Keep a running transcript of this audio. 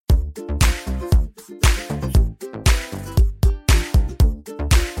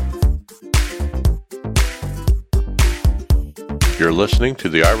You're listening to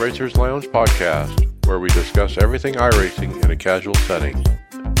the iRacers Lounge podcast, where we discuss everything iRacing in a casual setting.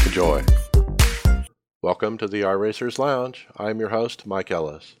 Enjoy. Welcome to the iRacers Lounge. I'm your host, Mike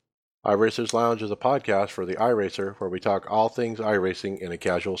Ellis. iRacers Lounge is a podcast for the iRacer where we talk all things iRacing in a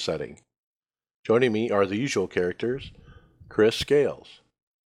casual setting. Joining me are the usual characters, Chris Scales.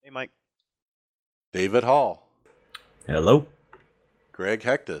 Hey, Mike. David Hall. Hello. Greg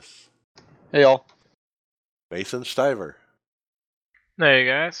Hectus. Hey, y'all. Mason Stiver. Hey,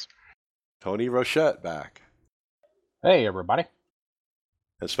 guys. Tony Rochette back. Hey, everybody.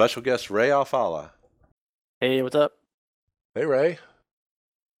 And special guest Ray Alfalla. Hey, what's up? Hey, Ray.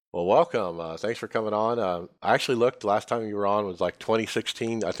 Well, welcome. Thanks for coming on. I actually looked, last time you were on was like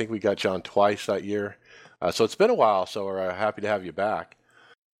 2016. I think we got you on twice that year. So it's been a while, so we're happy to have you back.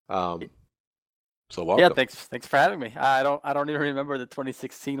 So welcome. Yeah, thanks for having me. I don't even remember the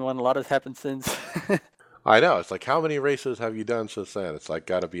 2016 one. A lot has happened since. I know. It's like, how many races have you done since then? It's like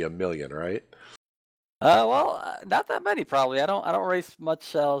got to be 1 million, right? Not that many probably. I don't race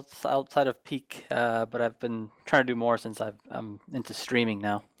much outside of peak, but I've been trying to do more since I'm into streaming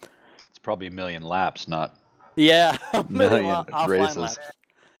now. It's probably 1 million laps, not Yeah, million offline races. laps.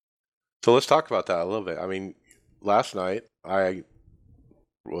 So let's talk about that a little bit. I mean, last night I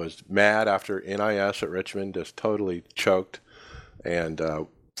was mad after NIS at Richmond, just totally choked, and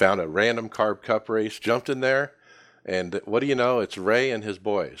found a random Carb Cup race, jumped in there, and what do you know? It's Ray and his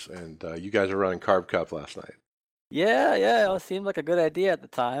boys, and you guys are running Carb Cup last night. Yeah, it seemed like a good idea at the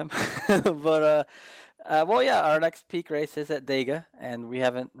time, but our next peak race is at Dega, and we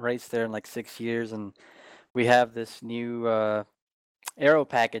haven't raced there in like 6 years, and we have this new aero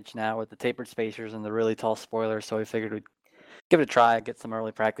package now with the tapered spacers and the really tall spoilers, so we figured we'd give it a try, get some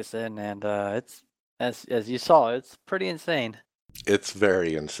early practice in, and it's as you saw, it's pretty insane. It's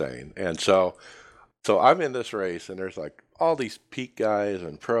very insane, and so I'm in this race, and there's like all these peak guys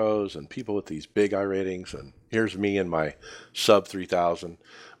and pros and people with these big I ratings, and here's me in my sub 3000.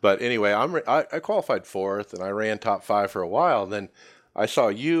 But anyway, I qualified fourth, and I ran top 5 for a while. And then I saw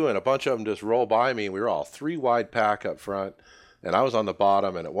you and a bunch of them just roll by me, and we were all 3 wide pack up front, and I was on the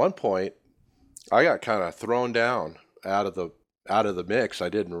bottom. And at one point, I got kind of thrown down out of the mix. I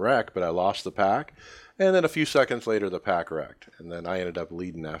didn't wreck, but I lost the pack. And then a few seconds later, the pack wrecked, and then I ended up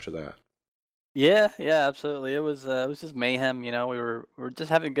leading after that. Yeah, absolutely. It was just mayhem. We were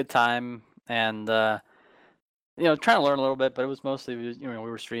just having a good time, and trying to learn a little bit. But it was mostly we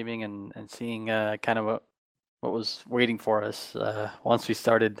were streaming and seeing kind of what was waiting for us once we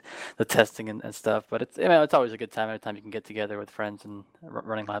started the testing and stuff. But it's always a good time every time you can get together with friends and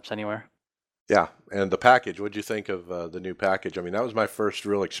running laps anywhere. Yeah, and the package, what'd you think of the new package? I mean, that was my first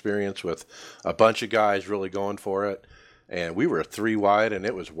real experience with a bunch of guys really going for it, and we were 3 wide, and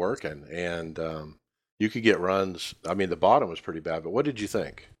it was working, and you could get runs. I mean, the bottom was pretty bad, but what did you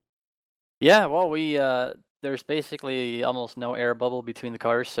think? Yeah, well, there's basically almost no air bubble between the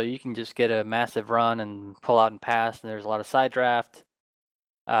cars, so you can just get a massive run and pull out and pass, and there's a lot of side draft.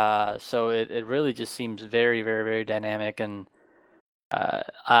 So it really just seems very, very, very dynamic, and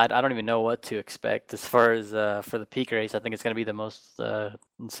I don't even know what to expect as far as for the peak race. I think it's going to be the most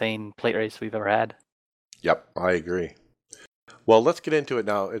insane plate race we've ever had. Yep, I agree. Well, let's get into it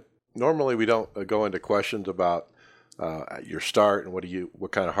now. Normally we don't go into questions about your start and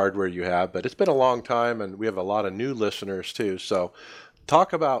what kind of hardware you have, but it's been a long time, and we have a lot of new listeners too. So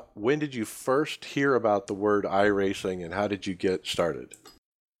talk about, when did you first hear about the word iRacing, and how did you get started?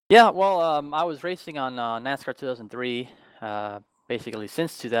 Yeah, well, I was racing on NASCAR 2003. Basically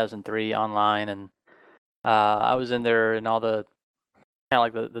since 2003 online, and I was in there in all the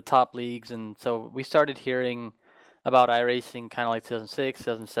kind of like the top leagues, and so we started hearing about iRacing kind of like 2006,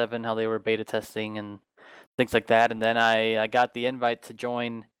 2007, how they were beta testing and things like that, and then I got the invite to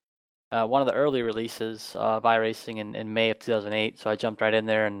join one of the early releases of iRacing in May of 2008, so I jumped right in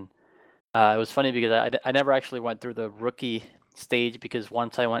there, and it was funny because I never actually went through the rookie stage, because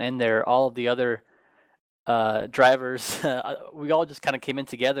once I went in there, all of the other drivers, we all just kind of came in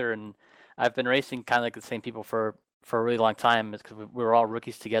together, and I've been racing kind of like the same people for a really long time, because we were all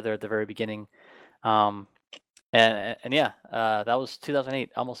rookies together at the very beginning. And yeah, that was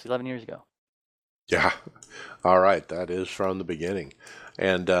 2008, almost 11 years ago. Yeah, all right, that is from the beginning.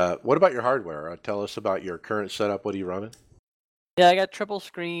 And what about your hardware? Tell us about your current setup. What are you running? Yeah, I got triple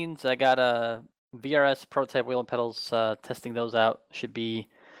screens. I got a VRS prototype wheel and pedals. Testing those out. Should be,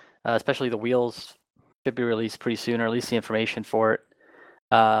 especially the wheels, should be released pretty soon, or at least the information for it.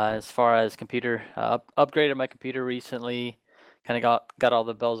 As far as computer, upgraded my computer recently. Kind of got all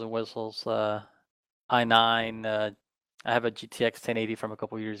the bells and whistles. i9. I have a GTX 1080 from a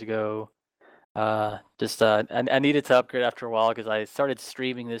couple years ago. I needed to upgrade after a while because I started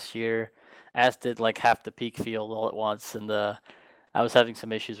streaming this year, as did like half the peak field all at once, and I was having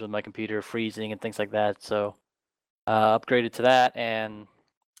some issues with my computer freezing and things like that. So upgraded to that, and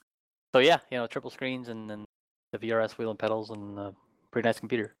so yeah, triple screens and then the VRS wheel and pedals and pretty nice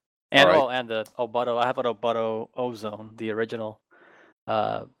computer. And All right. and the Obuto. I have an Obuto Ozone, the original,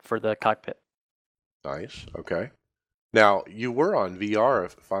 for the cockpit. Nice. Okay. Now, you were on VR,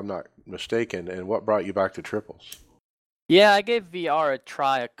 if I'm not mistaken, and what brought you back to triples? Yeah, I gave VR a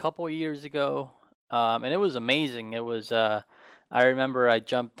try a couple years ago, and it was amazing. It was I remember I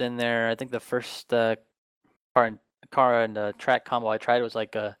jumped in there. I think the first car and track combo I tried was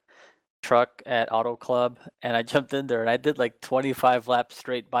like a truck at Auto Club, and I jumped in there and I did like 25 laps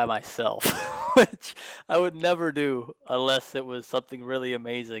straight by myself, which I would never do unless it was something really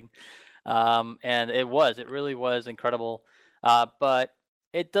amazing. And it really was incredible. But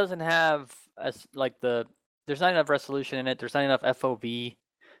it doesn't have there's not enough resolution in it. There's not enough FOV,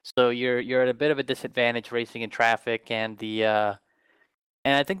 so you're at a bit of a disadvantage racing in traffic, and and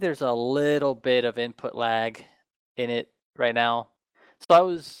I think there's a little bit of input lag in it right now.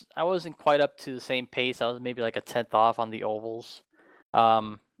 So I wasn't quite up to the same pace. I was maybe like a tenth off on the ovals.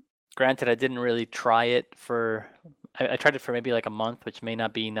 Um, Granted, I didn't really try it for. I tried it for maybe like a month, which may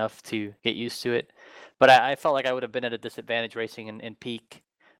not be enough to get used to it. But I felt like I would have been at a disadvantage racing in peak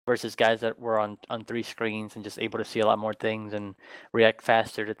versus guys that were on 3 screens and just able to see a lot more things and react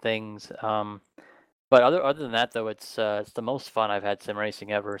faster to things. But other than that, though, it's the most fun I've had sim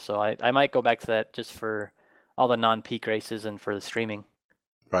racing ever. So I might go back to that just for all the non-peak races and for the streaming.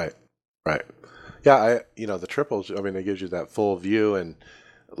 Right. Right. Yeah, the triples, I mean, it gives you that full view, and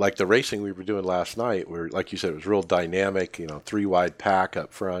like the racing we were doing last night, where, like you said, it was real dynamic, 3 wide pack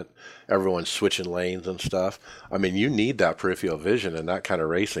up front, everyone's switching lanes and stuff. I mean, you need that peripheral vision in that kind of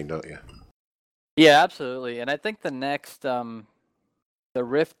racing, don't you? Yeah, absolutely. And I think the next the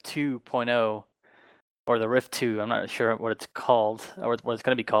Rift 2.0 or the Rift 2, I'm not sure what it's called or what it's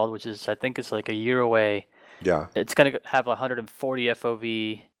going to be called, which is I think it's like a year away. Yeah. It's going to have 140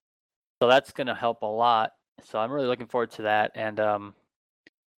 FOV, so that's going to help a lot. So I'm really looking forward to that. And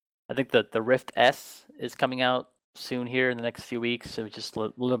I think that the Rift S is coming out soon here in the next few weeks. So just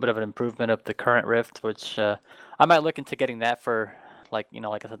a little bit of an improvement of the current Rift, which I might look into getting that for like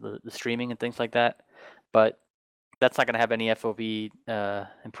I said, the streaming and things like that. But that's not going to have any FOV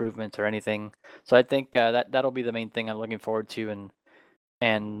improvements or anything. So I think that'll be the main thing I'm looking forward to,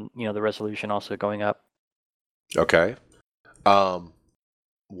 and the resolution also going up. Okay.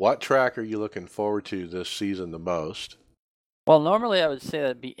 What track are you looking forward to this season the most? Well, normally I would say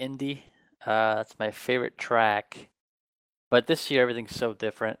that'd be Indy. That's my favorite track. But this year everything's so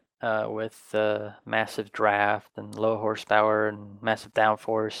different with massive draft and low horsepower and massive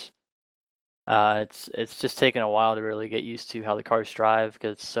downforce. It's just taken a while to really get used to how the cars drive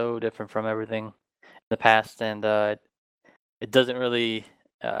because it's so different from everything in the past, and it doesn't really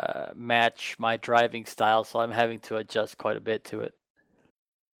match my driving style, so I'm having to adjust quite a bit to it.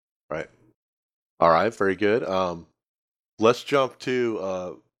 Right. All right. Very good. Let's jump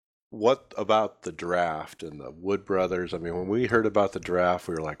to what about the draft and the Wood Brothers? I mean, when we heard about the draft,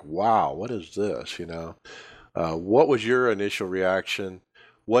 we were like, wow, what is this? What was your initial reaction?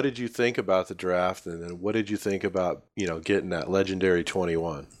 What did you think about the draft? And then what did you think about, getting that legendary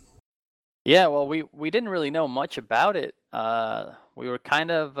 21? Yeah, well, we didn't really know much about it. We were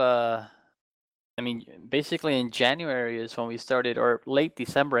kind of, basically in January is when we started, or late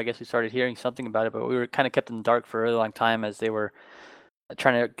December, I guess we started hearing something about it, but we were kind of kept in the dark for a really long time as they were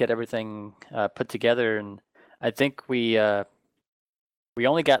trying to get everything put together. And I think we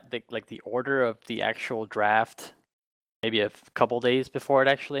only got the order of the actual draft maybe a couple days before it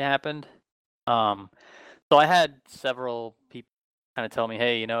actually happened. So I had several people kind of tell me,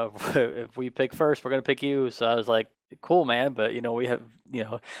 hey, if we pick first, we're gonna pick you. So I was like, cool, man, but we have,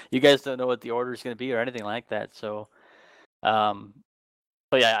 you guys don't know what the order is gonna be or anything like that. So, so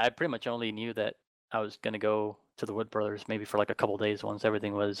yeah, I pretty much only knew that I was gonna go to the Wood Brothers maybe for like a couple days once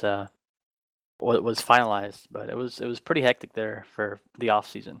everything was finalized. But it was pretty hectic there for the off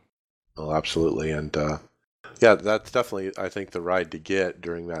season. Oh, absolutely. And yeah, that's definitely, I think, the ride to get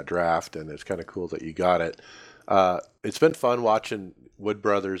during that draft, and it's kind of cool that you got it. It's been fun watching Wood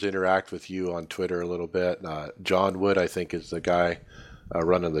Brothers interact with you on Twitter a little bit. John Wood, I think, is the guy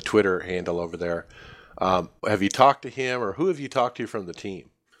running the Twitter handle over there. Have you talked to him, or who have you talked to from the team?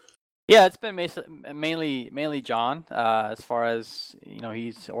 Yeah, it's been mainly John. As far as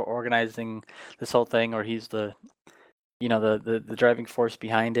he's organizing this whole thing, or he's the the driving force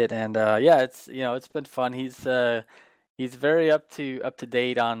behind it. And yeah, it's it's been fun. He's he's very up to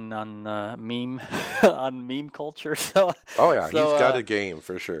date on meme on meme culture. So Oh yeah, so he's got a game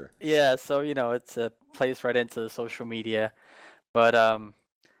for sure. yeah, so it's plays right into the social media. But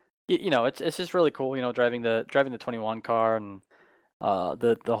it's just really cool, driving the 21 car and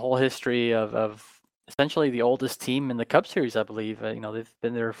the whole history of essentially the oldest team in the Cup Series, I believe. They've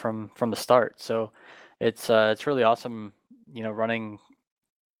been there from the start. So it's really awesome, running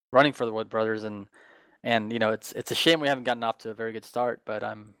for the Wood Brothers, and it's a shame we haven't gotten off to a very good start, but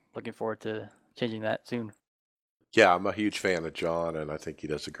I'm looking forward to changing that soon. Yeah, I'm a huge fan of John, and I think he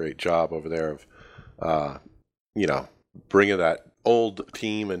does a great job over there of, uh, you know, bringing that old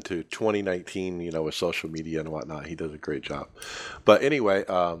team into 2019. With social media and whatnot, he does a great job. But anyway,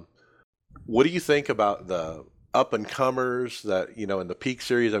 what do you think about the up and comers that in the Peak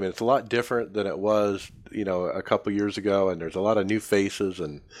Series? I mean, it's a lot different than it was a couple years ago, and there's a lot of new faces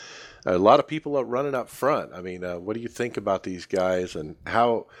and a lot of people are running up front. I mean, what do you think about these guys and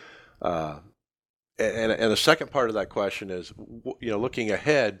how? And the second part of that question is, looking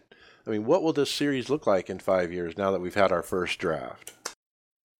ahead. I mean, what will this series look like in 5 years now that we've had our first draft?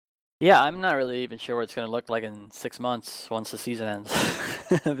 Yeah, I'm not really even sure what it's going to look like in 6 months once the season ends,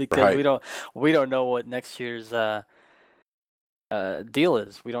 because Right. we don't know what next year's deal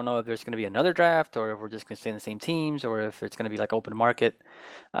is. We don't know if there's going to be another draft, or if we're just going to stay in the same teams, or if it's going to be like open market.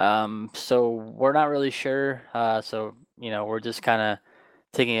 So we're not really sure. So we're just kind of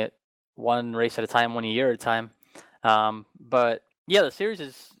taking it one race at a time, 1 year at a time. But yeah, the series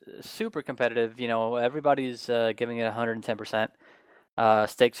is super competitive. Everybody's giving it 110%.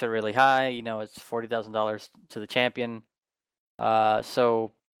 Stakes are really high. It's $40,000 to the champion.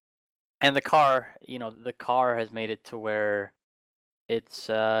 So, and the car has made it to where it's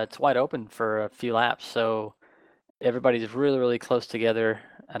wide open for a few laps. So everybody's really, really close together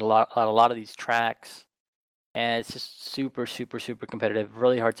at a lot of these tracks, and it's just super, super, super competitive.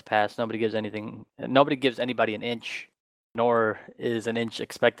 Really hard to pass. Nobody gives anybody an inch, nor is an inch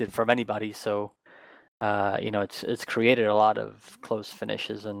expected from anybody. So it's created a lot of close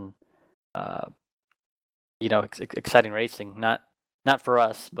finishes and uh, exciting racing. Not for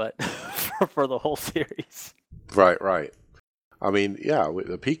us, but for the whole series. Right, right. I mean, yeah, with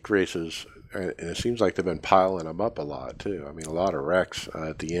the Peak races, and it seems like they've been piling them up a lot too. I mean, a lot of wrecks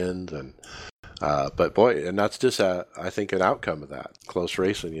at the end, and but boy, and that's just I think an outcome of that close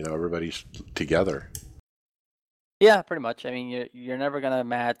racing. Everybody's together. Yeah, pretty much. I mean, you're never gonna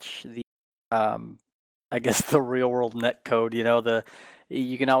match the, I guess, the real world net code.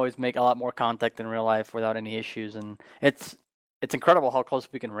 You can always make a lot more contact in real life without any issues, and it's incredible how close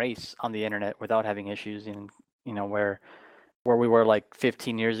we can race on the internet without having issues. And where we were like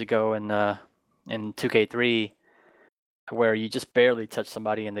 15 years ago in 2K3, where you just barely touched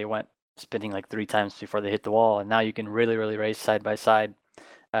somebody and they went spinning like 3 times before they hit the wall, and now you can really, really race side by side,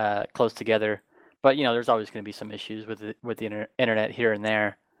 close together. But there's always going to be some issues with the internet here and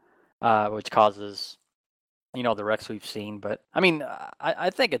there, which causes the wrecks we've seen. But I mean,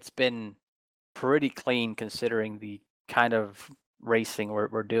 I think it's been pretty clean considering the kind of racing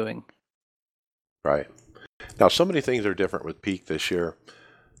we're doing. Right. Now, so many things are different with Peak this year,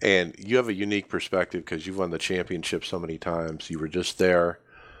 and you have a unique perspective because you've won the championship so many times. You were just there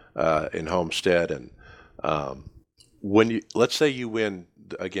in Homestead, and let's say you win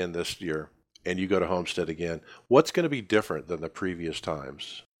again this year, and you go to Homestead again, what's going to be different than the previous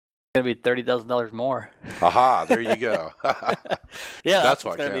times? It's gonna be $30,000 more. Aha! There you go. Yeah, That's it's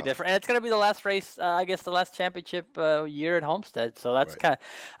what gonna be counts. different, and it's gonna be the last race. I guess the last championship year at Homestead. So that's Right. kind of,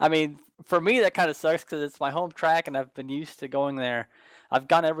 I mean, for me that kind of sucks because it's my home track, and I've been used to going there. I've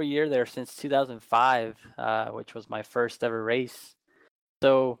gone every year there since 2005, which was my first ever race.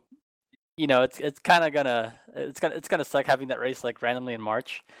 So it's kind of gonna suck having that race like randomly in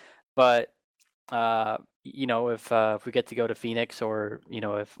March, but if we get to go to Phoenix, or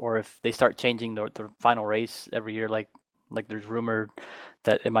if they start changing the final race every year, like there's rumored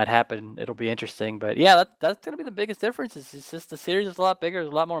that it might happen, it'll be interesting. But yeah, that's gonna be the biggest difference. It's just the series is a lot bigger,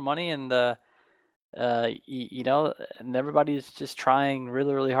 there's a lot more money, and and everybody's just trying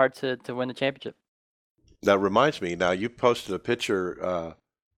really, really hard to win the championship. That reminds me. Now you posted a picture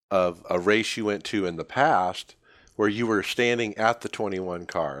of a race you went to in the past where you were standing at the 21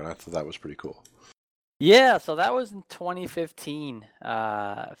 car, and I thought that was pretty cool. Yeah, so that was in 2015.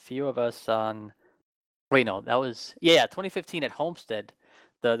 A few of us on. Wait, no, that was 2015 at Homestead,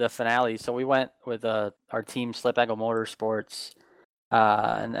 the finale. So we went with our team, Slip Angle Motorsports,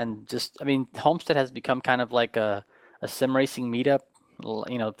 and just, I mean, Homestead has become kind of like a sim racing meetup.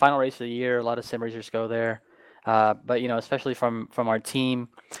 Final race of the year, a lot of sim racers go there. But especially from our team,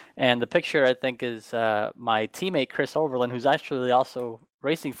 and the picture I think is my teammate Chris Overland, who's actually also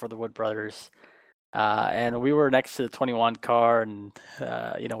racing for the Wood Brothers. And we were next to the 21 car, and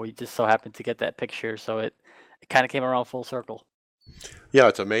we just so happened to get that picture, so it kind of came around full circle. Yeah,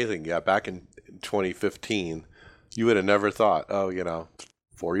 it's amazing. Yeah, back in 2015, you would have never thought,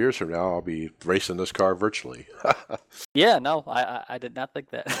 4 years from now, I'll be racing this car virtually. Yeah, no, I did not think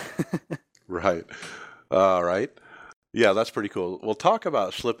that. Right. All right. Yeah, that's pretty cool. We'll talk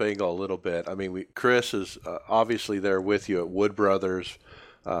about slip angle a little bit. I mean, Chris is obviously there with you at Wood Brothers,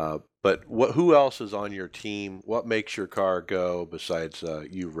 but who else is on your team? What makes your car go besides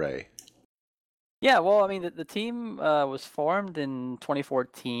you, Ray? Yeah, well, I mean, the team was formed in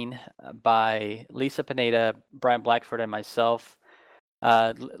 2014 by Lisa Pineda, Brian Blackford, and myself.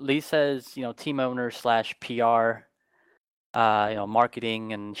 Lisa is, team owner slash PR,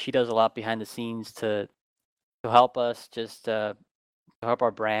 marketing, and she does a lot behind the scenes to help us just help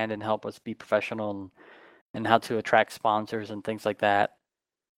our brand and help us be professional and how to attract sponsors and things like that.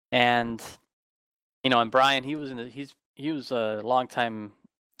 And and Brian, he was a long time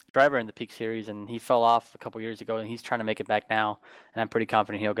driver in the Peak Series, and he fell off a couple years ago, and he's trying to make it back now. And I'm pretty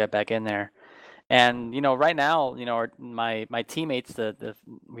confident he'll get back in there. And right now, my teammates,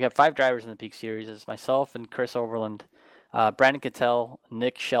 we have 5 drivers in the Peak Series. It's myself and Chris Overland, Brandon Cattell,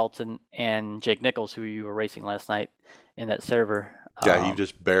 Nick Shelton, and Jake Nichols, who you were racing last night in that server. Yeah, you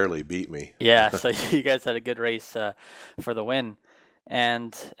just barely beat me. Yeah, so you guys had a good race for the win,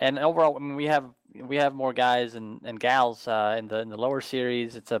 and overall, I mean, we have more guys and gals in the lower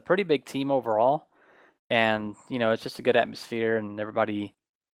series. It's a pretty big team overall, and it's just a good atmosphere, and everybody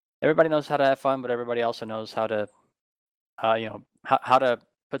knows how to have fun, but everybody also knows how to how to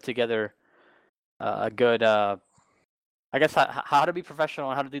put together a good I guess how to be professional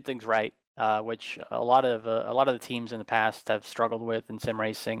and how to do things right, which a lot of the teams in the past have struggled with in sim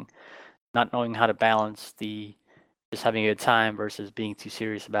racing, not knowing how to balance the just having a good time versus being too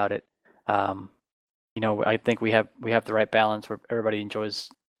serious about it. I think we have the right balance where everybody enjoys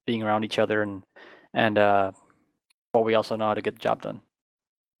being around each other and but we also know how to get the job done.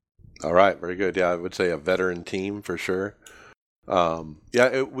 All right, very good. Yeah, I would say a veteran team for sure.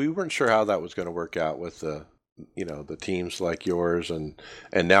 We weren't sure how that was going to work out with the teams like yours, and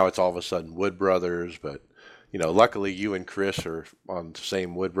now it's all of a sudden Wood Brothers, but luckily you and Chris are on the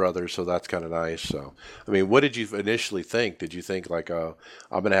same Wood Brothers, so that's kind of nice. So, I mean, what did you initially think? Did you think like, oh,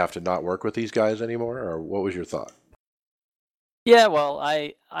 I'm going to have to not work with these guys anymore, or what was your thought? Yeah, well,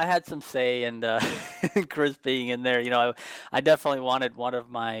 I had some say, and Chris being in there, I definitely wanted one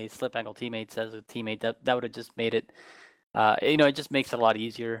of my slip angle teammates as a teammate. That would have just made it, it just makes it a lot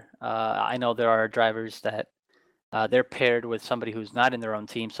easier. I know there are drivers that they're paired with somebody who's not in their own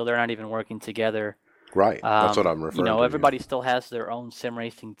team, so they're not even working together. Right, that's what I'm referring to. Everybody still has their own sim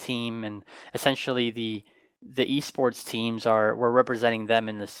racing team, and essentially the esports teams we're representing them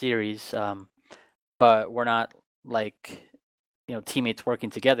in the series, but we're not like teammates working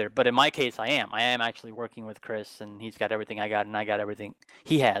together. But in my case, I am actually working with Chris, and he's got everything I got, and I got everything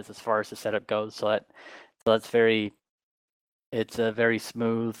he has as far as the setup goes. So that's it's very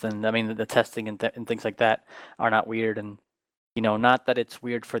smooth, and I mean the testing and things like that are not weird, and not that it's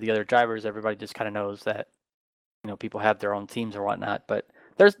weird for the other drivers. Everybody just kind of knows that people have their own teams or whatnot. But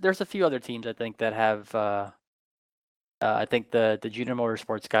there's a few other teams I think that have. I think the Junior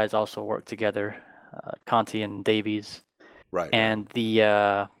Motorsports guys also work together, Conti and Davies. Right. And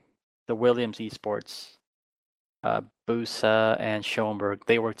the Williams Esports, Busa and Schoenberg,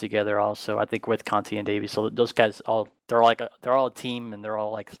 they work together also. I think with Conti and Davies. So those guys they're all a team, and they're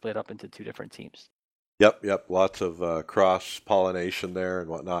all like split up into 2 different teams. Yep. Lots of cross pollination there and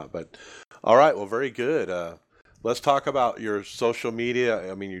whatnot. But all right, well, very good. Let's talk about your social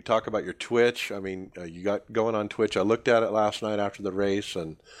media. I mean, you talk about your Twitch. I mean, you got going on Twitch. I looked at it last night after the race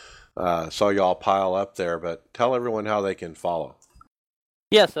and saw you all pile up there. But tell everyone how they can follow.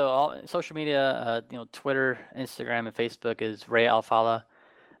 Yeah, so all social media, Twitter, Instagram, and Facebook is Ray Alfalla,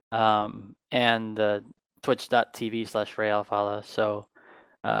 and twitch.tv/Ray Alfalla. So,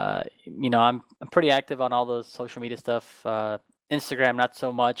 I'm pretty active on all those social media stuff. Instagram, not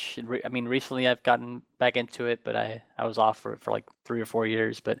so much. I mean, recently I've gotten back into it, but I was off for like 3 or 4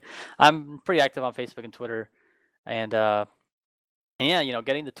 years. But I'm pretty active on Facebook and Twitter, and yeah,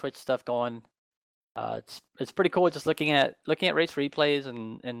 getting the Twitch stuff going. It's pretty cool just looking at race replays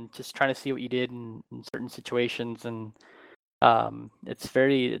and just trying to see what you did in certain situations, and it's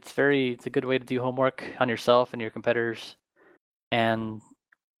a good way to do homework on yourself and your competitors, and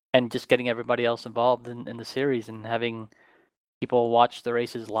just getting everybody else involved in the series and having people watch the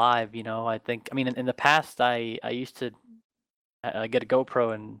races live. I think, in the past, I used to get a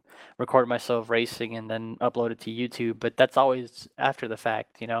GoPro and record myself racing and then upload it to YouTube, but that's always after the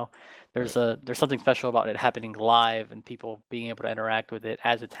fact. There's something special about it happening live and people being able to interact with it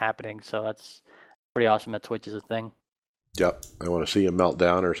as it's happening. So that's pretty awesome that Twitch is a thing. Yep. I want to see him melt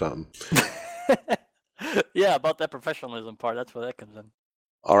down or something. Yeah, about that professionalism part. That's where that comes in.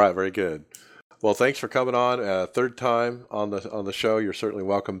 All right. Very good. Well, thanks for coming on. Third time on the show. You're certainly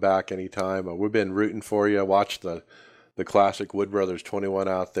welcome back anytime. We've been rooting for you. Watch the classic Wood Brothers 21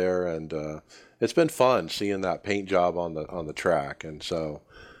 out there, and it's been fun seeing that paint job on the track. And so,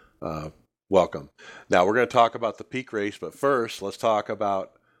 welcome. Now we're going to talk about the Peak Race, but first, let's talk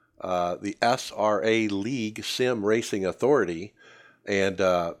about the SRA League Sim Racing Authority, and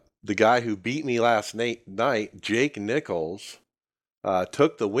the guy who beat me last night, Jake Nichols,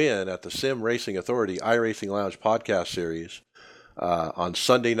 took the win at the Sim Racing Authority iRacing Lounge podcast series on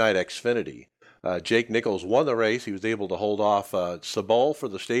Sunday Night Xfinity. Jake Nichols won the race. He was able to hold off Sabol for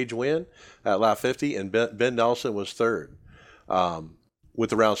the stage win at lap 50, and Ben Nelson was third.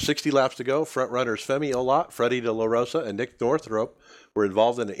 With around 60 laps to go, front runners Femi Olot, Freddie De La Rosa, and Nick Northrup were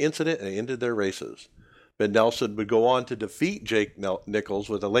involved in an incident and ended their races. Ben Nelson would go on to defeat Jake Nichols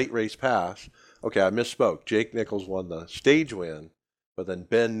with a late race pass. Okay, I misspoke. Jake Nichols won the stage win, but then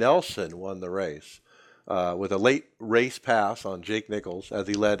Ben Nelson won the race with a late race pass on Jake Nichols as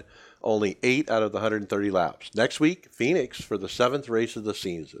he led only 8 out of the 130 laps. Next week, Phoenix for the 7th race of the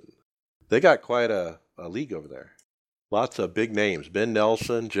season. They got quite a league over there. Lots of big names. Ben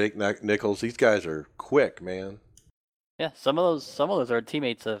Nelson, Jake Nichols. These guys are quick, man. Yeah, some of those are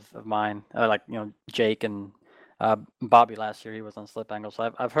teammates of mine. Like Jake and Bobby last year. He was on Slip Angle.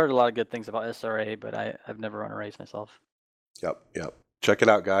 So I've heard a lot of good things about SRA, but I've never run a race myself. Yep. Check it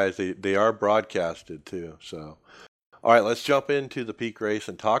out, guys. They are broadcasted too. So, all right, let's jump into the Peak Race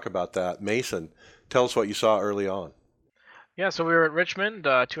and talk about that. Mason, tell us what you saw early on. Yeah, so we were at Richmond,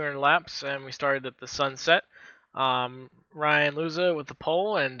 200 laps, and we started at the sunset. Ryan Luza with the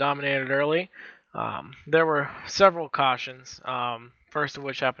pole and dominated early. There were several cautions, first of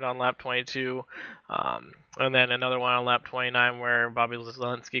which happened on lap 22, and then another one on lap 29 where Bobby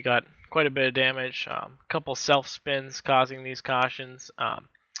Zelensky got quite a bit of damage. A couple self-spins causing these cautions.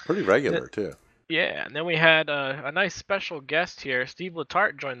 Pretty regular, too. Yeah, and then we had a nice special guest here. Steve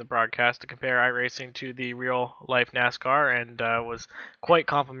Letarte joined the broadcast to compare iRacing to the real-life NASCAR and was quite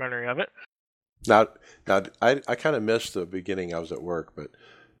complimentary of it. Now, I kind of missed the beginning. I was at work, but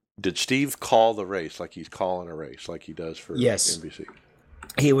did Steve call the race like he's calling a race, like he does for NBC?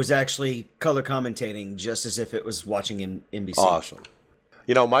 He was actually color commentating just as if it was watching in NBC. Awesome.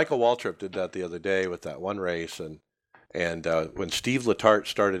 Michael Waltrip did that the other day with that one race, and when Steve Letarte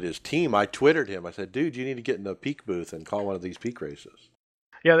started his team, I Twittered him. I said, dude, you need to get in the Peak booth and call one of these Peak races.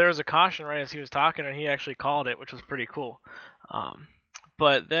 Yeah, there was a caution right as he was talking, and he actually called it, which was pretty cool.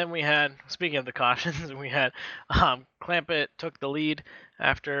 But then we had, speaking of the cautions, we had Clampett took the lead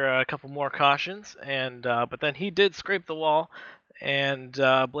after a couple more cautions, and but then he did scrape the wall, and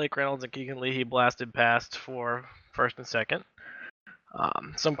Blake Reynolds and Keegan Lee he blasted past for first and second.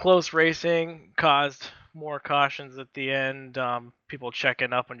 Some close racing caused more cautions at the end, people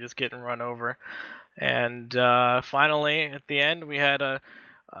checking up and just getting run over. And finally, at the end, we had a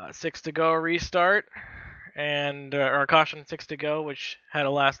 6 to go restart, and or a caution 6 to go, which had a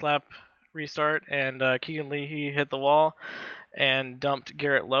last lap restart, and Keegan Lee he hit the wall and dumped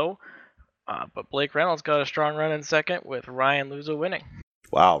Garrett Lowe. But Blake Reynolds got a strong run in second with Ryan Luza winning.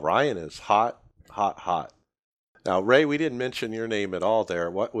 Wow, Ryan is hot. Now, Ray, we didn't mention your name at all there.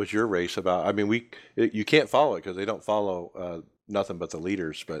 What was your race about? I mean, you can't follow it because they don't follow nothing but the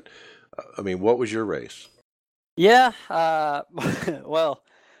leaders. But, what was your race? Yeah, well,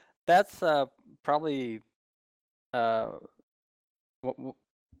 that's probably... I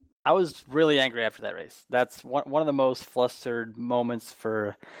was really angry after that race. That's one of the most flustered moments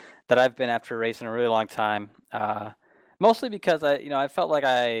that I've been after a race in a really long time. Mostly because I felt like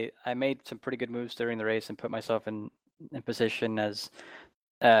I made some pretty good moves during the race and put myself in position as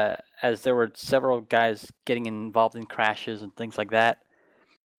there were several guys getting involved in crashes and things like that,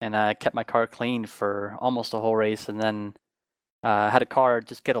 and I kept my car clean for almost the whole race. And then had a car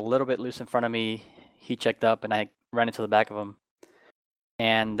just get a little bit loose in front of me. He checked up, and I ran into the back of him,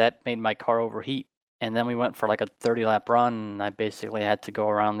 and that made my car overheat. And then we went for like a 30-lap run, and I basically had to go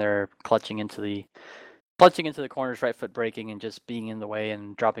around there clutching into the corners, right foot braking, and just being in the way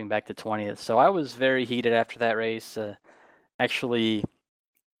and dropping back to 20th. So I was very heated after that race. Actually,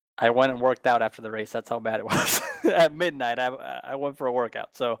 I went and worked out after the race. That's how bad it was. At midnight, I went for a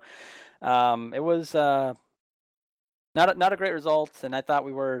workout. So it was not a great result, and I thought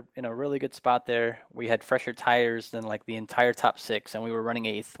we were in a really good spot there. We had fresher tires than like the entire top 6, and we were running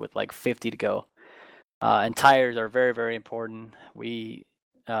 8th with like 50 to go. And tires are very, very important. We,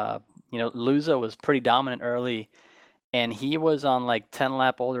 Luza was pretty dominant early, and he was on like 10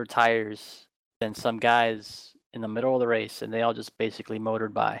 lap older tires than some guys in the middle of the race, and they all just basically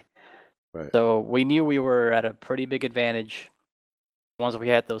motored by. Right. So we knew we were at a pretty big advantage once we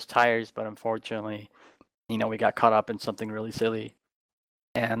had those tires, but unfortunately, we got caught up in something really silly.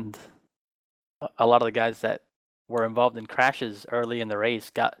 And a lot of the guys that were involved in crashes early in the race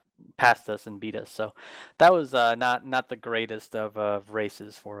got past us and beat us. So that was not the greatest of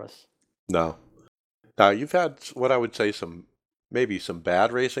races for us. No. Now, you've had what I would say maybe some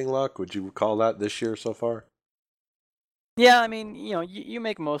bad racing luck. Would you call that this year so far? Yeah, I mean, you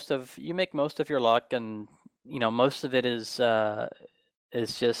make most of your luck, and most of it is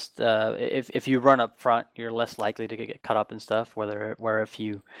just if you run up front, you're less likely to get caught up in stuff. Where if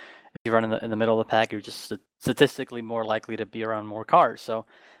you run in the middle of the pack, you're just statistically more likely to be around more cars. So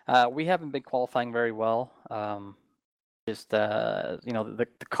we haven't been qualifying very well. The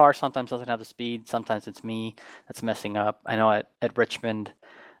car sometimes doesn't have the speed. Sometimes it's me that's messing up. I know at Richmond,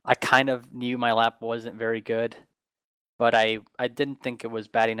 I kind of knew my lap wasn't very good, but I didn't think it was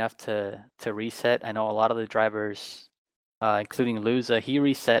bad enough to reset. I know a lot of the drivers, including Luza, he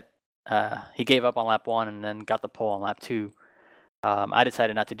reset. He gave up on lap 1 and then got the pole on lap 2. I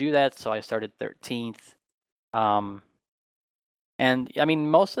decided not to do that, so I started 13th. And I mean,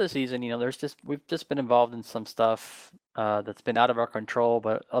 most of the season, we've just been involved in some stuff that's been out of our control,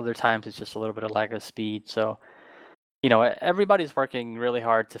 but other times it's just a little bit of lack of speed. So, everybody's working really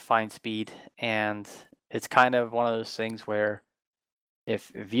hard to find speed, and it's kind of one of those things where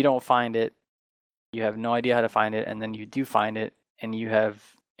if you don't find it, you have no idea how to find it, and then you do find it, and you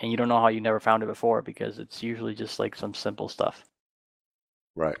don't know how you never found it before, because it's usually just like some simple stuff.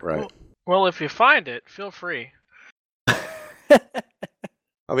 Right. Well, if you find it, feel free.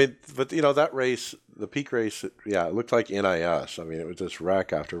 I mean, but that race, the peak race, yeah, it looked like NIS. I mean, it was just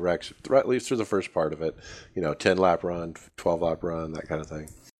wreck after wreck, at least through the first part of it. 10 lap run, 12 lap run, that kind of thing.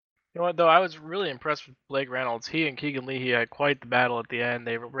 You know what, though? I was really impressed with Blake Reynolds. He and Keegan Leahy had quite the battle at the end.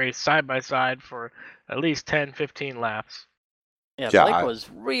 They raced side by side for at least 10, 15 laps. Yeah, Blake was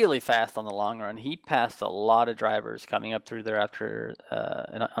really fast on the long run. He passed a lot of drivers coming up through there after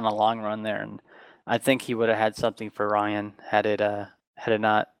on a long run there, and I think he would have had something for Ryan had it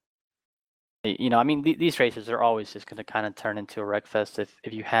not. I mean, these races are always just going to kind of turn into a wreck fest if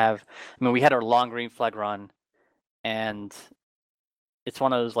you have. I mean, we had our long green flag run, and it's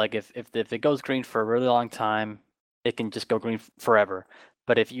one of those, like, if it goes green for a really long time, it can just go green forever.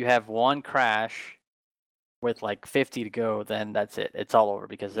 But if you have one crash with like 50 to go, then that's it. It's all over,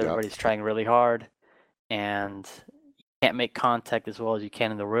 because everybody's trying really hard, and you can't make contact as well as you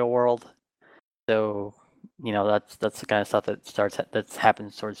can in the real world. So, that's the kind of stuff that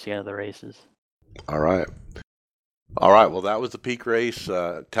happens towards the end of the races. All right. Well, that was the peak race.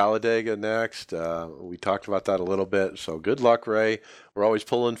 Talladega next. We talked about that a little bit. So good luck, Ray. We're always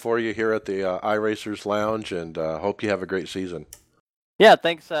pulling for you here at the iRacers Lounge, and hope you have a great season. Yeah,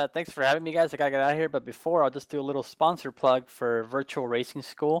 thanks for having me, guys. I gotta get out of here, but before, I'll just do a little sponsor plug for Virtual Racing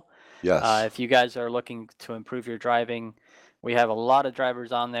School. Yes. If you guys are looking to improve your driving, we have a lot of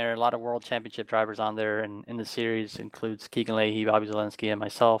drivers on there, a lot of World Championship drivers on there, and in the series includes Keegan Leahy, Bobby Zelensky, and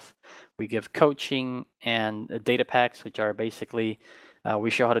myself. We give coaching and data packs, which are basically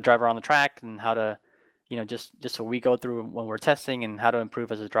we show how to drive around the track and how to, just so we go through when we're testing and how to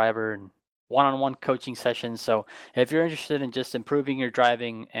improve as a driver, and one-on-one coaching sessions. So if you're interested in just improving your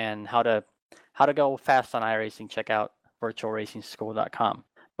driving and how to go fast on iRacing, check out virtualracingschool.com.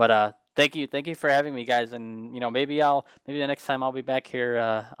 But thank you for having me, guys. And maybe the next time I'll be back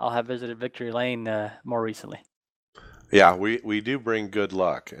here, I'll have visited Victory Lane more recently. Yeah, we do bring good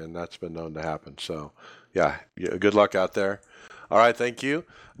luck, and that's been known to happen. So, yeah, good luck out there. All right, thank you.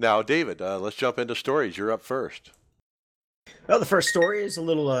 Now, David, let's jump into stories. You're up first. Well, the first story is a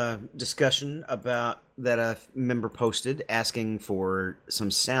little discussion about that a member posted asking for some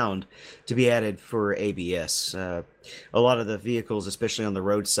sound to be added for ABS. A lot of the vehicles, especially on the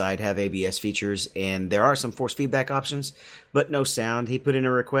roadside, have ABS features, and there are some force feedback options, but no sound. He put in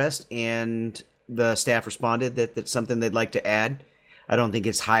a request, and the staff responded that that's something they'd like to add. I don't think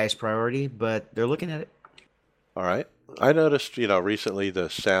it's highest priority, but they're looking at it. All right. I noticed, recently the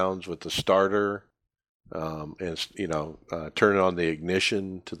sounds with the starter, and turning on the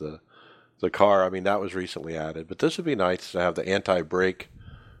ignition to the car. I mean, that was recently added, but this would be nice to have the anti-brake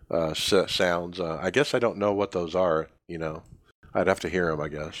sounds. I guess I don't know what those are. I'd have to hear them, I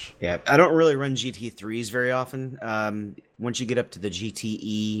guess. Yeah, I don't really run GT3s very often. Once you get up to the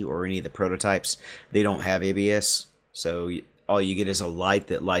GTE or any of the prototypes, they don't have ABS, so all you get is a light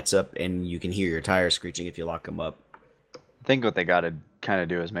that lights up, and you can hear your tires screeching if you lock them up. I think what they got to kind of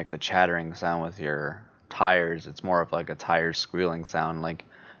do is make the chattering sound with your tires. It's more of like a tire squealing sound, like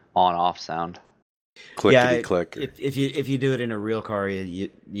on-off sound. Clickety click. If you do it in a real car, you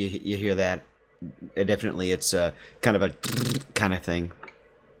hear that. Definitely, it's kind of a kind of thing.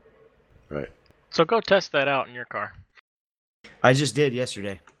 Right. So go test that out in your car. I just did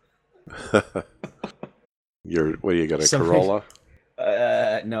yesterday. What do you got, a Corolla?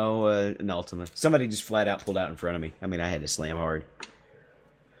 No, an Altima. Somebody just flat out pulled out in front of me. I mean, I had to slam hard.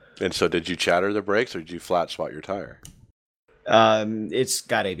 And so did you chatter the brakes or did you flat spot your tire? It's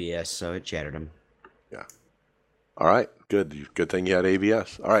got ABS, so it chattered them. Yeah. All right. Good thing you had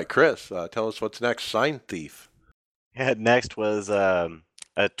ABS. All right, Chris, tell us what's next. Sign thief. Yeah, next was a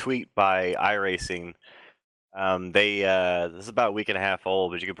tweet by iRacing. This is about a week and a half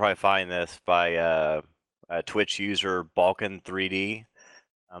old, but you can probably find this by a Twitch user Balkan3D.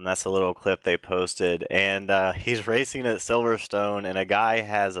 That's a little clip they posted, and he's racing at Silverstone, and a guy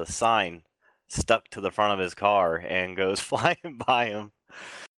has a sign stuck to the front of his car and goes flying by him.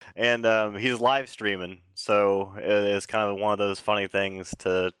 And he's live streaming, so it's kind of one of those funny things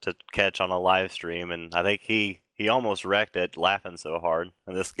to catch on a live stream. And I think he almost wrecked it, laughing so hard.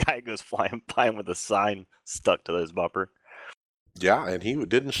 And this guy goes flying by him with a sign stuck to his bumper. Yeah, and he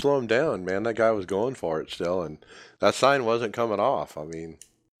didn't slow him down, man. That guy was going for it still, and that sign wasn't coming off. I mean,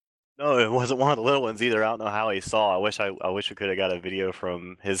 no, it wasn't one of the little ones either. I don't know how he saw. I wish we could have got a video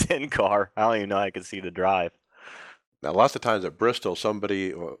from his in car. I don't even know I could see the drive. now lots of times at Bristol,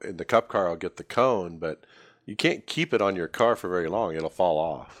 somebody in the cup car will get the cone, but you can't keep it on your car for very long. It'll fall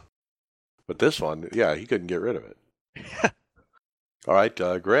off. But this one, yeah, he couldn't get rid of it. All right,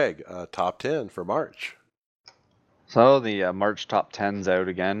 Greg, top 10 for March. So the March top 10's out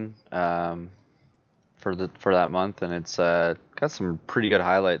again for that month, and it's got some pretty good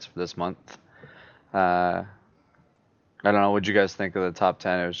highlights for this month. I don't know, what'd you guys think of the top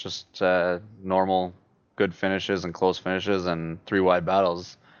 10? It was just normal good finishes and close finishes and 3 wide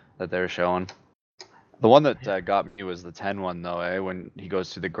battles that they're showing. The one that got me was the 10 one though, when he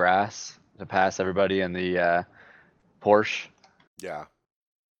goes through the grass to pass everybody in the Porsche. Yeah.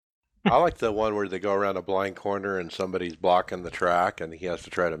 I like the one where they go around a blind corner and somebody's blocking the track and he has to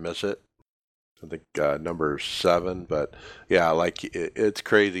try to miss it. I think number 7, but yeah, like it's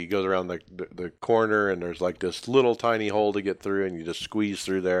crazy. He goes around the corner and there's like this little tiny hole to get through and you just squeeze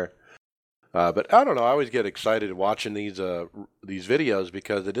through there. But I don't know. I always get excited watching these videos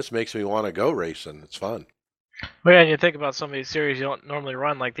because it just makes me want to go racing. It's fun. Well, yeah, and you think about some of these series you don't normally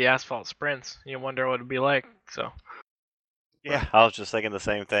run, like the asphalt sprints. You wonder what it'd be like. So. Yeah, I was just thinking the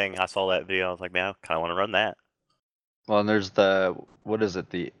same thing. I saw that video. I was like, man, I kind of want to run that. Well, and there's the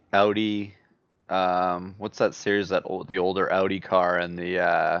Audi. What's that series? The older Audi car and the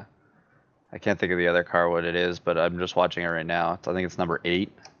I can't think of the other car what it is, but I'm just watching it right now. I think it's number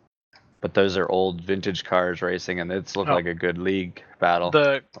 8. But those are old vintage cars racing, and it's looked like a good league battle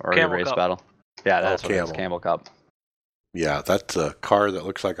or a race battle. Yeah, that's what it is, Campbell Cup. Yeah, that's a car that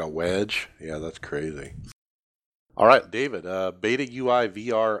looks like a wedge. Yeah, that's crazy. All right, David, Beta UI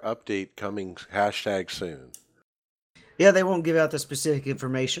VR update coming #soon. Yeah, they won't give out the specific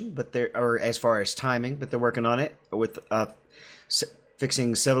information, but or as far as timing, but they're working on it with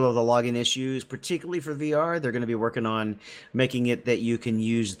fixing several of the login issues, particularly for VR. They're going to be working on making it that you can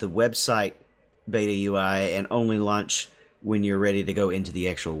use the website Beta UI and only launch when you're ready to go into the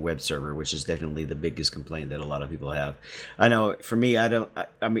actual web server, which is definitely the biggest complaint that a lot of people have. I know for me, I don't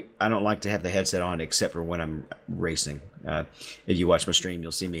like to have the headset on except for when I'm racing. If you watch my stream,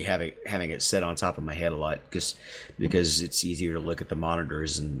 you'll see me having it set on top of my head a lot because it's easier to look at the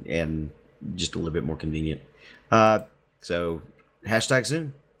monitors and just a little bit more convenient. So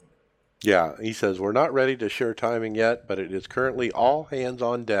 #soon. Yeah, he says, we're not ready to share timing yet, but it is currently all hands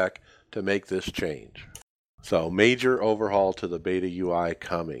on deck to make this change. So major overhaul to the Beta UI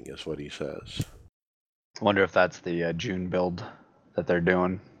coming is what he says. I wonder if that's the June build that they're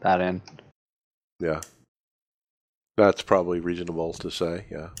doing that in. Yeah. That's probably reasonable to say,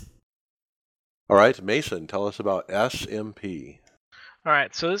 yeah. All right, Mason, tell us about SMP. All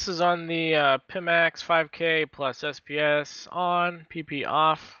right, so this is on the Pimax 5K plus SPS on, PP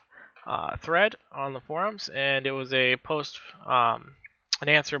off thread on the forums, and it was a post, an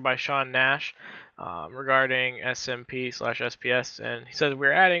answer by Sean Nash regarding SMP/SPS, and he says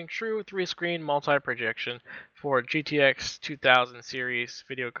we're adding true 3-screen multi-projection for GTX 2000 series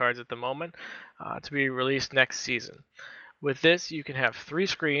video cards at the moment to be released next season. With this, you can have 3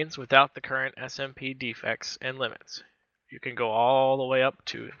 screens without the current SMP defects and limits. You can go all the way up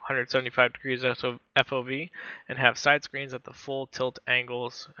to 175 degrees FOV and have side screens at the full tilt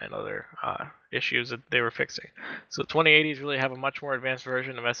angles and other issues that they were fixing. So the 2080s really have a much more advanced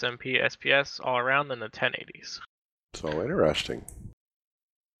version of SMP SPS all around than the 1080s. So interesting.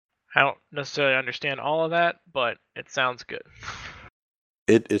 I don't necessarily understand all of that, but it sounds good.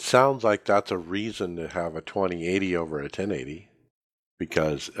 It sounds like that's a reason to have a 2080 over a 1080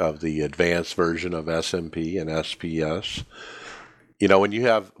 because of the advanced version of SMP and SPS. You know, when you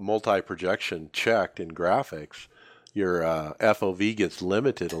have multi-projection checked in graphics, your FOV gets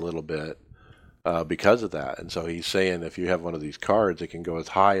limited a little bit because of that. And so he's saying if you have one of these cards, it can go as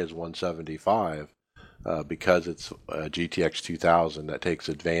high as 175 because it's a GTX 2000 that takes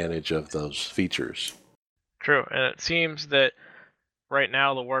advantage of those features. True, and it seems that right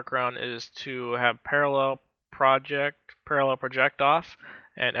now the workaround is to have parallel project off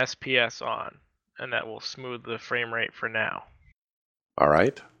and SPS on, and that will smooth the frame rate for now. All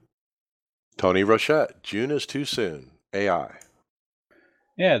right. Tony Rochette, June is too soon. AI.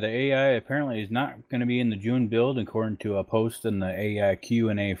 Yeah, the AI apparently is not going to be in the June build, according to a post in the AI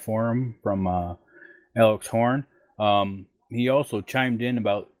Q&A forum from Alex Horn. He also chimed in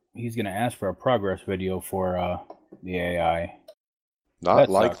about he's going to ask for a progress video for the AI. Not That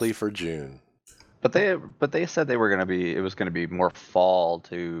likely sucks. for June. But they said it was going to be more fall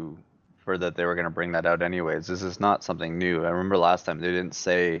for that they were going to bring that out anyways. This is not something new. I remember last time they didn't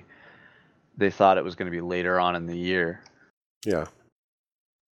say they thought it was going to be later on in the year. Yeah.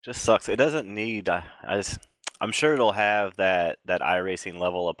 Just sucks. It doesn't need. I'm sure it'll have that iRacing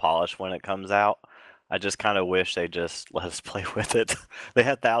level of polish when it comes out. I just kind of wish they just let us play with it. They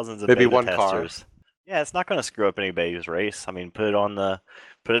had thousands of Maybe beta one testers. car. Yeah, it's not going to screw up anybody's race. I mean, put it on the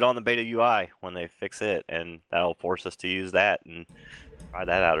beta UI when they fix it, and that'll force us to use that and try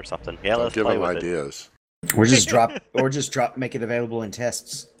that out or something. Yeah, Don't let's give play them with ideas. Or just make it available in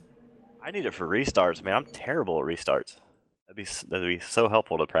tests. it. I need it for restarts, man. I'm terrible at restarts. That'd be so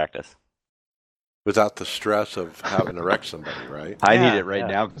helpful to practice. Without the stress of having to wreck somebody, right? I need Yeah, it right yeah.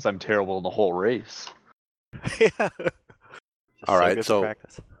 now because I'm terrible in the whole race. Yeah. All right, Good so- for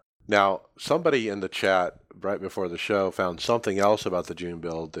practice. Now, somebody in the chat right before the show found something else about the June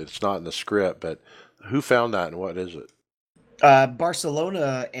build that's not in the script, but who found that and what is it?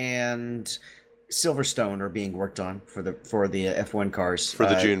 Barcelona and Silverstone are being worked on for the F1 cars For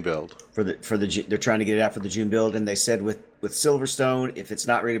the June build. They're trying to get it out for the June build, and they said with Silverstone, if it's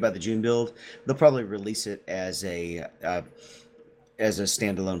not ready by the June build, they'll probably release it as a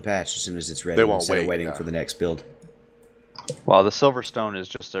standalone patch as soon as it's ready. They won't instead of wait, waiting yeah. for the next build. Well, the Silverstone is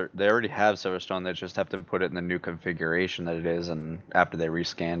just they already have Silverstone. They just have to put it in the new configuration that it is, and after they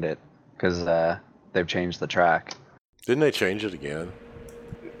rescanned it, because they've changed the track. Didn't they change it again?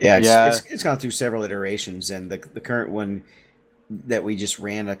 Yeah, Yeah. It's gone through several iterations, and the current one that we just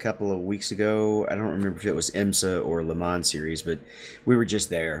ran a couple of weeks ago, I don't remember if it was IMSA or Le Mans series, but we were just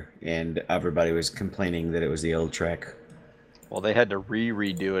there, and everybody was complaining that it was the old track. Well, they had to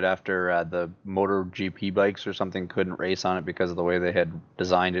redo it after the MotoGP bikes or something couldn't race on it because of the way they had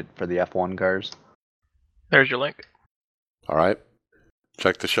designed it for the F1 cars. There's your link. All right.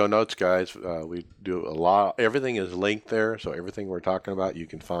 Check the show notes, guys. We do a lot. Everything is linked there, so everything we're talking about you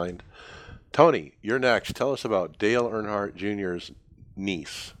can find. Tony, you're next. Tell us about Dale Earnhardt Jr.'s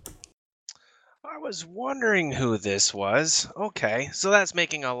niece. I was wondering who this was. Okay, so that's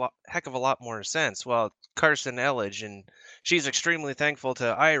making heck of a lot more sense. Well, Carson Elledge, and she's extremely thankful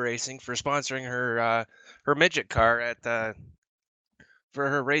to iRacing for sponsoring her midget car for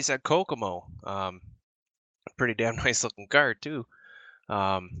her race at Kokomo. Pretty damn nice looking car too.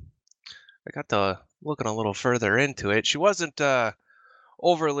 I got to looking a little further into it. She wasn't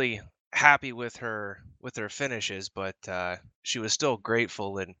overly happy with her finishes, but she was still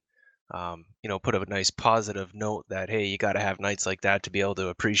grateful and put a nice positive note that, hey, you got to have nights like that to be able to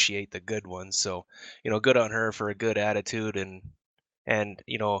appreciate the good ones. So, good on her for a good attitude and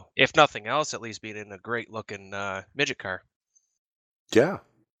if nothing else, at least being in a great looking midget car. Yeah.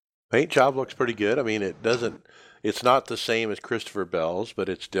 Paint job looks pretty good. I mean, it's not the same as Christopher Bell's, but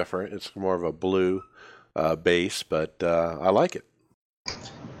it's different. It's more of a blue base, but I like it.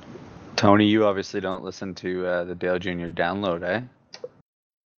 Tony, you obviously don't listen to the Dale Jr. download, eh?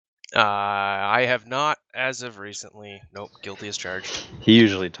 I have not as of recently. Nope, guilty as charged. He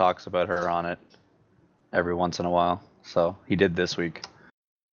usually talks about her on it every once in a while, so he did this week.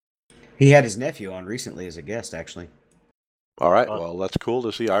 He had his nephew on recently as a guest, actually. All right, well, that's cool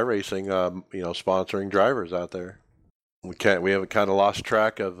to see iRacing, sponsoring drivers out there. We haven't kind of lost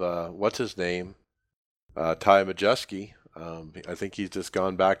track of what's his name, Ty Majeski. I think he's just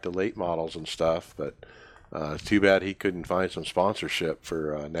gone back to late models and stuff, but it's too bad he couldn't find some sponsorship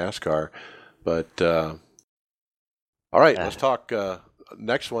for NASCAR. But all right, let's talk.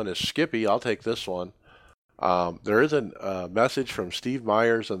 Next one is Skippy. I'll take this one. There is a message from Steve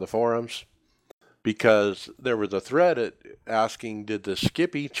Myers in the forums because there was a thread asking, did the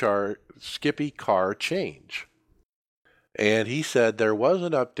Skippy car change? And he said there was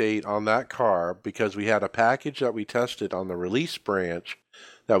an update on that car because we had a package that we tested on the release branch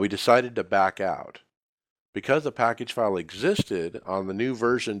that we decided to back out. Because the package file existed on the new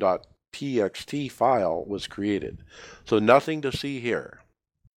version.txt file was created. So nothing to see here.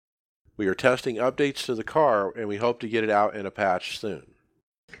 We are testing updates to the car and we hope to get it out in a patch soon.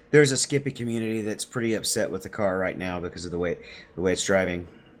 There's a Skippy community that's pretty upset with the car right now because of the way it's driving.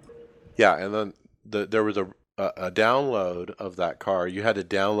 Yeah, and then there was a download of that car. You had to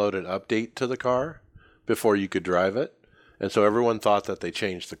download an update to the car before you could drive it. And so everyone thought that they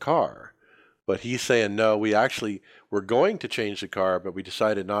changed the car. But he's saying, no, we actually were going to change the car, but we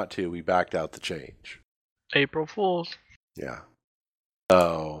decided not to. We backed out the change. April Fools. Yeah.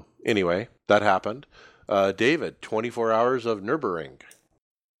 So anyway, that happened. David, 24 hours of Nürburgring.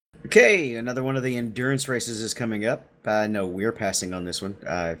 Okay, another one of the endurance races is coming up. No, we're passing on this one.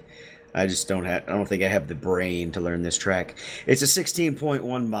 I just don't think I have the brain to learn this track. It's a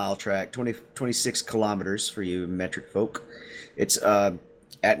 16.1 mile track, 26 kilometers for you metric folk. It's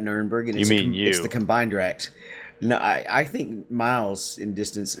at Nuremberg, and it's the combined track. No, I think miles in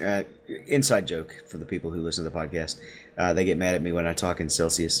distance. Inside joke for the people who listen to the podcast. They get mad at me when I talk in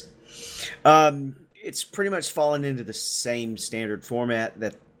Celsius. It's pretty much fallen into the same standard format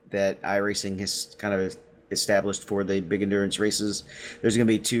that iRacing has kind of established for the big endurance races. There's going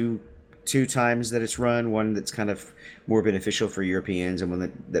to be two times that it's run, one that's kind of more beneficial for Europeans and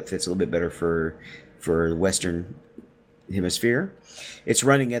one that fits a little bit better for the Western Hemisphere. It's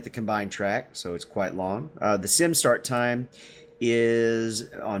running at the combined track, so it's quite long. The sim start time is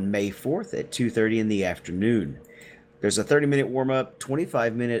on May 4th at 2:30 in the afternoon. There's a 30-minute warm-up,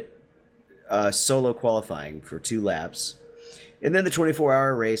 25-minute solo qualifying for 2 laps, and then the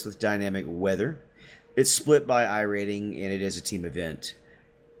 24-hour race with dynamic weather. It's split by iRating, and it is a team event.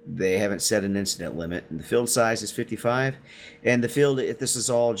 They haven't set an incident limit. And the field size is 55, and the field, this is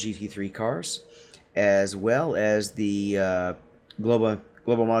all GT3 cars, as well as the Global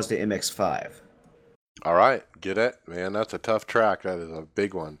Mazda MX-5. All right, get it, man. That's a tough track. That is a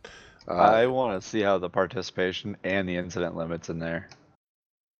big one. I want to see how the participation and the incident limits in there.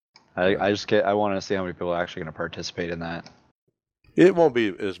 I want to see how many people are actually going to participate in that. It won't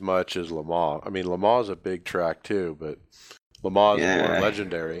be as much as Le Mans. I mean, Le Mans is a big track too, but Le Mans is more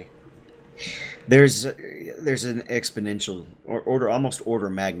legendary. There's an exponential almost order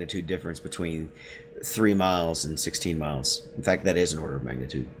of magnitude difference between 3 miles and 16 miles. In fact, that is an order of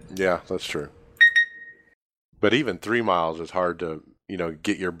magnitude. Yeah, that's true. But even 3 miles is hard to,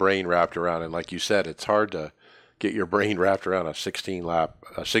 get your brain wrapped around. And like you said, it's hard to get your brain wrapped around a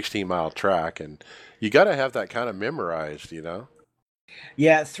 16-mile track. And you got to have that kind of memorized,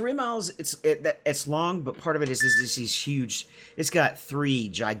 Yeah, 3 miles. It's long, but part of it is these huge. It's got 3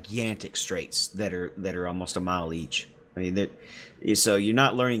 gigantic straights that are almost a mile each. I mean, so you're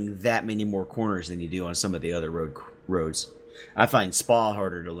not learning that many more corners than you do on some of the other roads. I find Spa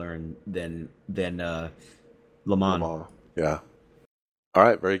harder to learn than Le Mans. Yeah. All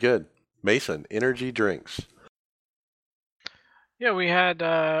right, very good. Mason, energy drinks. Yeah, we had.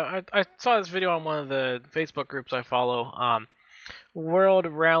 I saw this video on one of the Facebook groups I follow. World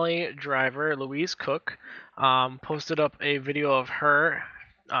Rally driver Louise Cook posted up a video of her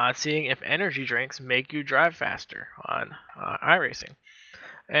seeing if energy drinks make you drive faster on iRacing.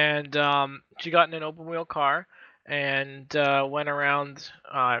 And she got in an open wheel car and went around,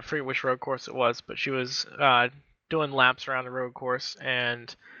 I forget which road course it was, but she was doing laps around the road course,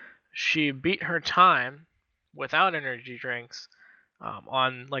 and she beat her time without energy drinks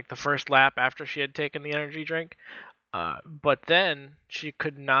on like the first lap after she had taken the energy drink. But then she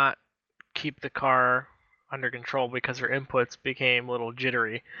could not keep the car under control because her inputs became a little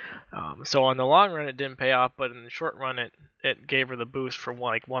jittery. So on the long run, it didn't pay off, but in the short run, it gave her the boost for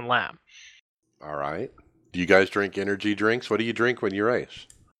like 1 lap. All right. Do you guys drink energy drinks? What do you drink when you race?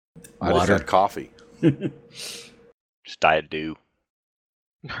 Water. I just had coffee. Just Diet Dew.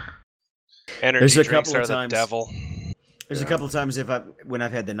 Energy drinks are the devil. There's a couple of times when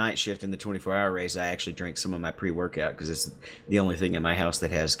I've had the night shift in the 24-hour race, I actually drink some of my pre-workout because it's the only thing in my house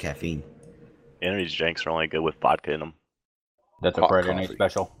that has caffeine. Energy drinks are only good with vodka in them. That's a Friday night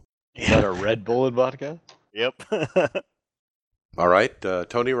special. Is that a Red Bull and vodka? Yep. All right,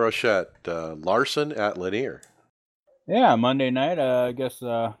 Tony Rochette, Larson at Lanier. Yeah, Monday night, I guess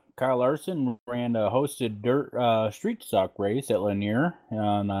Kyle Larson ran a hosted dirt street stock race at Lanier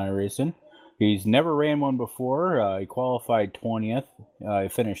on iRacing. He's never ran one before. He qualified 20th. He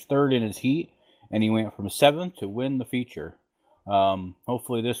finished third in his heat, and he went from 7th to win the feature.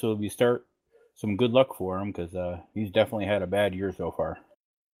 Hopefully, this will be start some good luck for him because he's definitely had a bad year so far.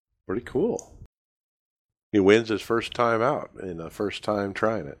 Pretty cool. He wins his first time out and the first time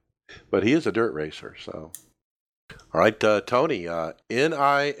trying it. But he is a dirt racer, so. All right, Tony,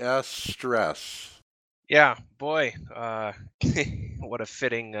 NiStress. Yeah, boy, what a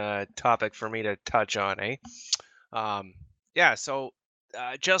fitting topic for me to touch on, eh? Yeah, so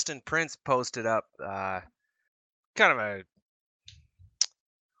Justin Prince posted up kind of a,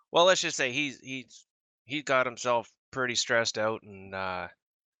 well, let's just say he got himself pretty stressed out and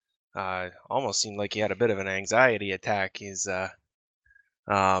almost seemed like he had a bit of an anxiety attack.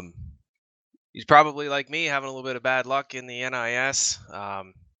 He's probably like me, having a little bit of bad luck in the NIS.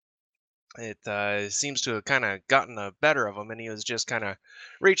 It seems to have kind of gotten the better of him, and he was just kind of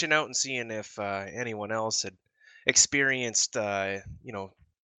reaching out and seeing if anyone else had experienced,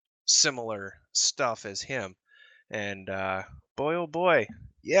 similar stuff as him. And boy, oh boy,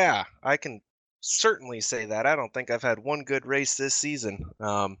 yeah, I can certainly say that. I don't think I've had one good race this season.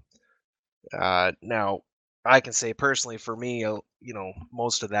 Now, I can say personally for me,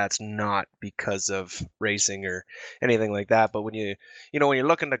 most of that's not because of racing or anything like that. But when when you're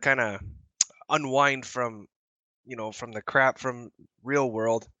looking to kind of unwind from, from the crap from real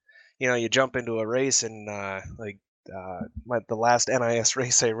world, you jump into a race and the last NIS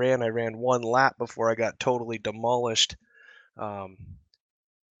race I ran one lap before I got totally demolished. Um,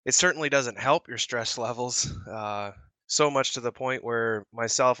 it certainly doesn't help your stress levels. So much to the point where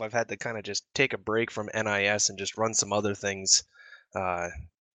myself, I've had to kind of just take a break from NIS and just run some other things, uh,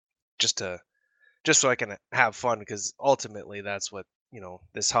 just so I can have fun. Because ultimately, that's what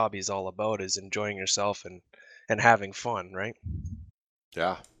this hobby is all about: is enjoying yourself and having fun, right?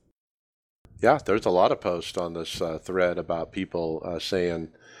 Yeah. Yeah, there's a lot of posts on this thread about people saying,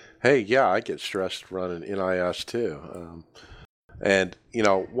 hey, yeah, I get stressed running NIS too. And,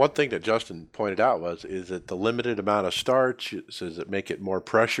 one thing that Justin pointed out is that the limited amount of starts, does it make it more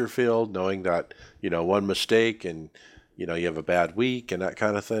pressure filled, knowing that, one mistake and, you have a bad week and that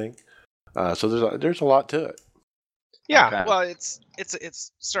kind of thing. So there's a lot to it. Yeah, Okay. well, it's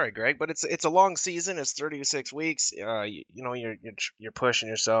sorry, Greg, but it's a long season. It's 36 weeks. You're pushing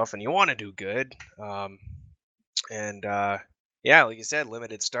yourself, and you want to do good. And yeah, like you said,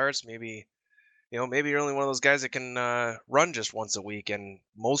 limited starts. Maybe you're only one of those guys that can run just once a week, and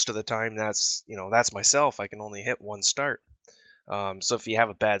most of the time that's myself. I can only hit one start. So if you have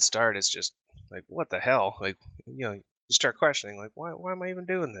a bad start, it's just like, what the hell? Like, you start questioning, like, why am I even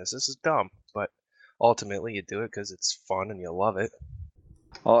doing this? This is dumb. But ultimately, you do it because it's fun and you love it.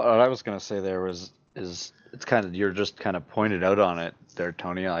 Well, what I was gonna say there is it's kind of, you're just kind of pointed out on it there,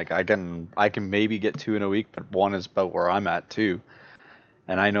 Tony. Like I can maybe get 2 in a week, but one is about where I'm at too.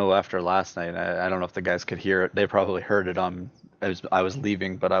 And I know after last night, I don't know if the guys could hear it. They probably heard it on. I was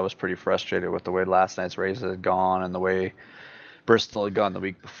leaving, but I was pretty frustrated with the way last night's race had gone and the way Bristol had gone the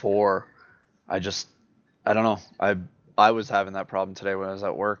week before. I don't know. I was having that problem today when I was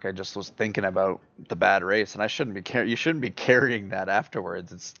at work. I just was thinking about the bad race, and I shouldn't be you shouldn't be carrying that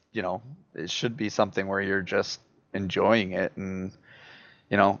afterwards. It's it should be something where you're just enjoying it, and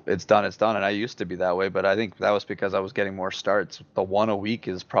it's done, and I used to be that way, but I think that was because I was getting more starts. The one a week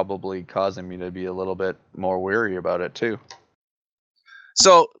is probably causing me to be a little bit more weary about it too.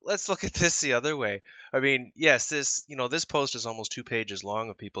 So let's look at this the other way. I mean, yes, this post is almost 2 pages long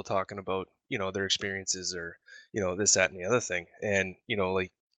of people talking about, their experiences or, this, that, and the other thing. And,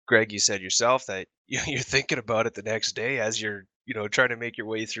 like Greg, you said yourself that you're thinking about it the next day as you're, trying to make your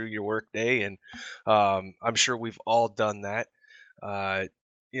way through your work day. And I'm sure we've all done that.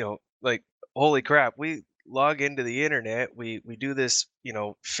 Like, holy crap, we log into the internet, we do this,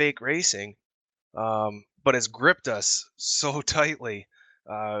 fake racing, but it's gripped us so tightly,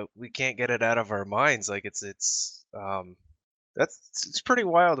 we can't get it out of our minds. Like it's pretty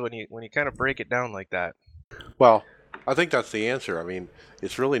wild when you kind of break it down like that. Well, I think that's the answer. I mean,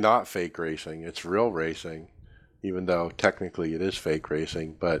 it's really not fake racing. It's real racing, even though technically it is fake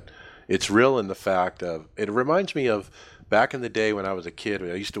racing. But it's real in the fact of, it reminds me of back in the day when I was a kid.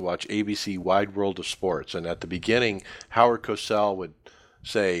 I used to watch ABC Wide World of Sports. And at the beginning, Howard Cosell would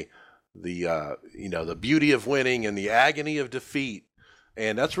say, the beauty of winning and the agony of defeat.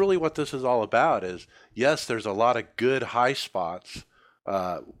 And that's really what this is all about is, yes, there's a lot of good high spots,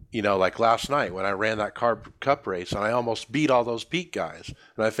 Like last night when I ran that Carb Cup race and I almost beat all those Peak guys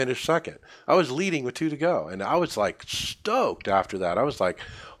and I finished second. I was leading with 2 to go and I was like stoked after that. I was like,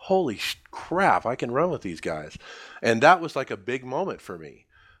 holy crap, I can run with these guys. And that was like a big moment for me.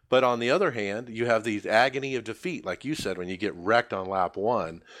 But on the other hand, you have these agony of defeat, like you said, when you get wrecked on lap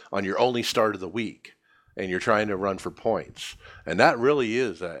 1 on your only start of the week and you're trying to run for points. And that really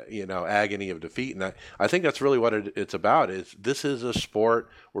is agony of defeat. And I think that's really what it's about. Is this is a sport.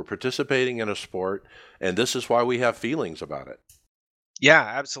 We're participating in a sport, and this is why we have feelings about it. Yeah,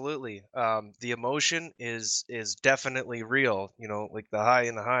 absolutely. The emotion is definitely real. Like the high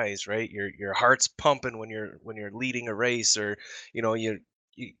and the highs, right? Your heart's pumping when you're leading a race, or you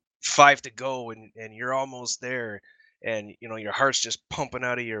 5 to go and you're almost there, and your heart's just pumping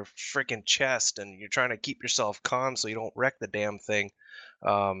out of your freaking chest, and you're trying to keep yourself calm so you don't wreck the damn thing.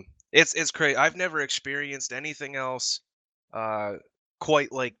 It's crazy. I've never experienced anything else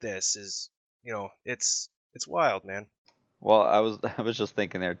quite like this. It's wild, man. Well, I was just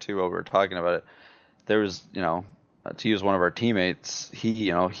thinking there too while we were talking about it. There was, to use one of our teammates,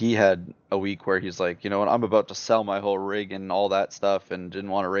 he had a week where he's like, you know what, I'm about to sell my whole rig and all that stuff and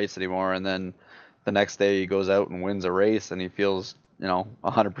didn't want to race anymore. And then the next day he goes out and wins a race and he feels,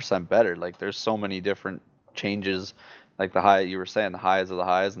 100% better. Like there's so many different changes, like you were saying, the highs are the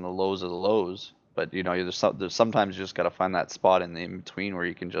highs and the lows are the lows. But there's sometimes you just got to find that spot in the in between where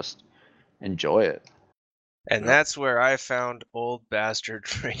you can just enjoy it. And that's where I found Old Bastard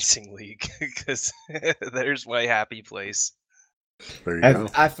Racing League, because there's my happy place. There you go.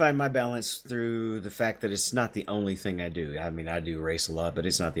 I find my balance through the fact that it's not the only thing I do. I mean, I do race a lot, but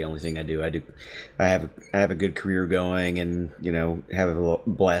it's not the only thing I do. I have a good career going, and have a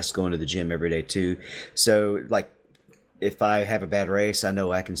blast going to the gym every day too. So like, if I have a bad race, I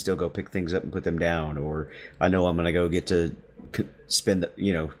know I can still go pick things up and put them down, or I know I'm gonna go get to spend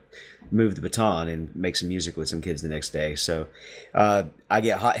move the baton and make some music with some kids the next day. So I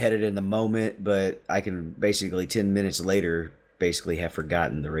get hot-headed in the moment, but I can basically 10 minutes later basically have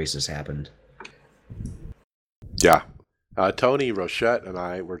forgotten the race has happened. Yeah. Tony Rochette and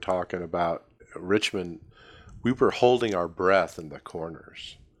I were talking about Richmond. We were holding our breath in the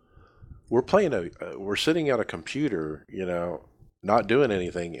corners. We're sitting at a computer, not doing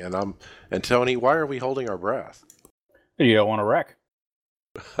anything. And Tony, why are we holding our breath? You don't want to wreck.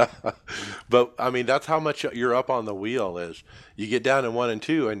 But I mean, that's how much you're up on the wheel. Is you get down in 1 and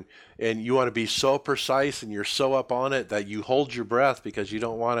 2 and you want to be so precise and you're so up on it that you hold your breath because you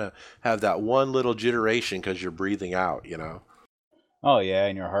don't want to have that one little jitteration because you're breathing out, Oh yeah,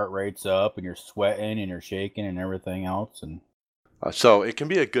 and your heart rate's up and you're sweating and you're shaking and everything else. And so it can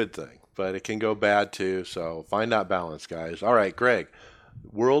be a good thing, but it can go bad too. So find that balance, guys. All right, Greg,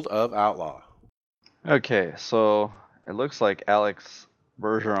 World of Outlaw. Okay, so it looks like Alex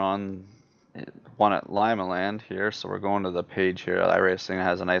Bergeron won at Lima Land here, so we're going to the page here. iRacing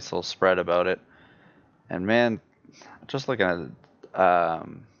has a nice little spread about it, and man, just looking at it,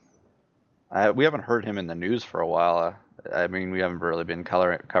 we haven't heard him in the news for a while. I mean, we haven't really been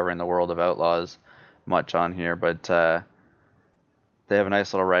covering the World of Outlaws much on here, but they have a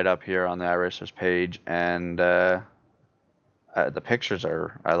nice little write-up here on the iRacers page, and the pictures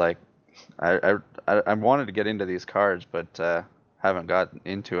are I wanted to get into these cards, but haven't gotten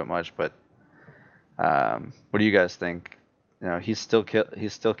into it much. But what do you guys think? He's still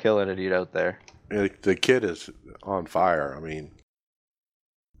killing it out there. The kid is on fire. I mean,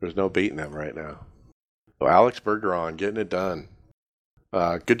 there's no beating him right now. So Alex Bergeron getting it done.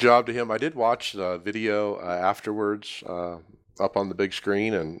 Good job to him. I did watch the video afterwards up on the big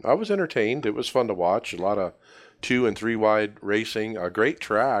screen, and I was entertained. It was fun to watch. A lot of 2 and 3 wide racing. A great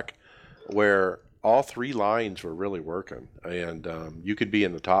track where all 3 lines were really working, and you could be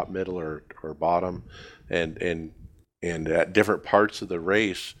in the top, middle, or bottom, and at different parts of the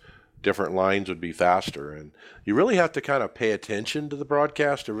race, different lines would be faster. And you really have to kind of pay attention to the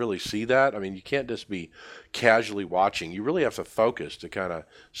broadcast to really see that. I mean, you can't just be casually watching. You really have to focus to kind of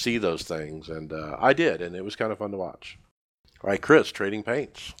see those things, and I did, and it was kind of fun to watch. All right, Chris, Trading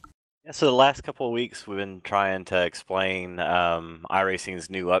Paints. Yeah, so the last couple of weeks we've been trying to explain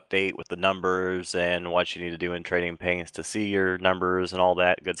iRacing's new update with the numbers and what you need to do in Trading Paints to see your numbers and all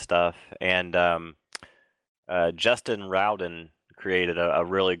that good stuff. And Justin Rowden created a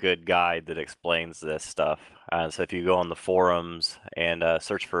really good guide that explains this stuff. So if you go on the forums and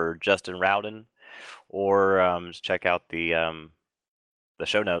search for Justin Rowden, or just check out the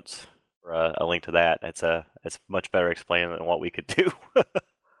show notes for a link to that. It's much better explained than what we could do.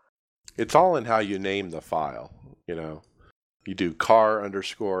 It's all in how you name the file. You do car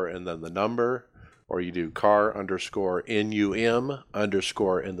underscore and then the number, or you do car underscore NUM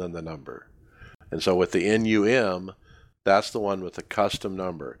underscore and then the number. And so with the NUM, that's the one with the custom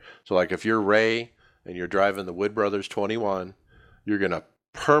number. So like if you're Ray and you're driving the Wood Brothers 21, you're going to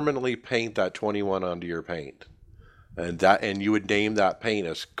permanently paint that 21 onto your paint. And you would name that paint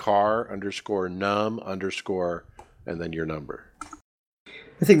as car underscore num underscore and then your number.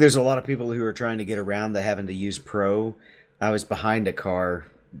 I think there's a lot of people who are trying to get around the having to use Pro. I was behind a car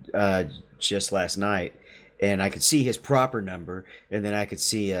just last night, and I could see his proper number, and then I could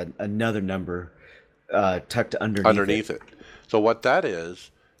see another number tucked underneath it. So what that is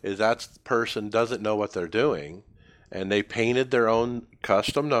that person doesn't know what they're doing, and they painted their own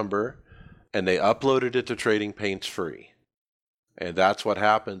custom number, and they uploaded it to Trading Paints free. And that's what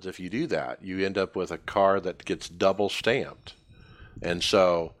happens if you do that. You end up with a car that gets double stamped. And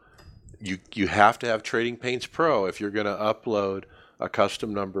so you have to have Trading Paints Pro if you're going to upload a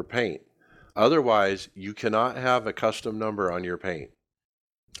custom number paint. Otherwise, you cannot have a custom number on your paint.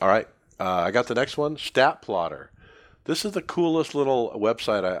 All right, I got the next one, Stat Plotter. This is the coolest little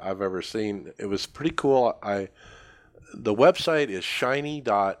website I've ever seen. It was pretty cool. The website is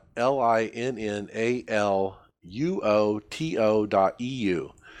shiny.linnalluoto.eu.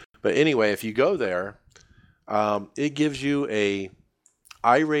 But anyway, if you go there, it gives you a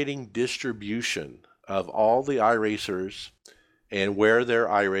iRating distribution of all the iRacers and where their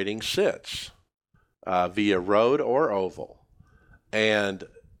iRating sits via road or oval. And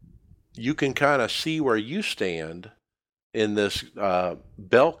you can kind of see where you stand in this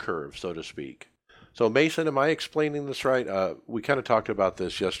bell curve, so to speak. So Mason, am I explaining this right? We kind of talked about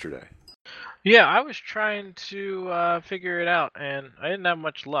this yesterday. Yeah, I was trying to figure it out, and I didn't have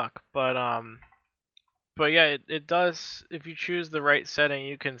much luck. But yeah, it does. If you choose the right setting,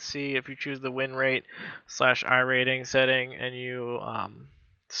 you can see if you choose the win rate / iRating setting, and you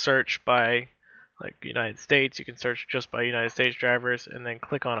search by like United States, you can search just by United States drivers, and then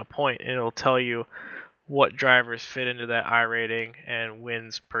click on a point, and it'll tell you what drivers fit into that iRating and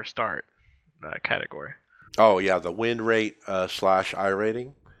wins per start category. Oh yeah, the win rate /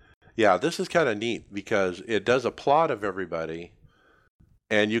 iRating. Yeah, this is kind of neat because it does a plot of everybody,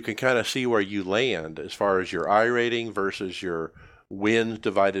 and you can kind of see where you land as far as your iRating versus your wins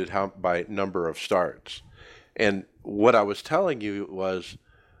divided by number of starts. And what I was telling you was,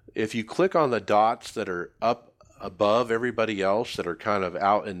 if you click on the dots that are up above everybody else that are kind of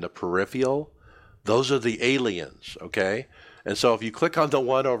out in the peripheral, those are the aliens, okay? And so if you click on the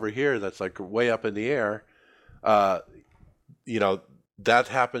one over here that's like way up in the air, that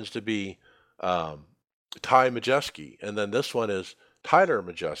happens to be Ty Majeski. And then this one is Tyler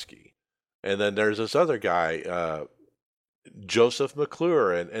Majeski. And then there's this other guy, Joseph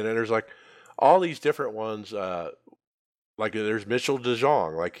McClure. And there's like all these different ones. Like there's Mitchell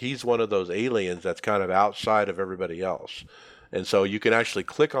DeJong. Like he's one of those aliens that's kind of outside of everybody else. And so you can actually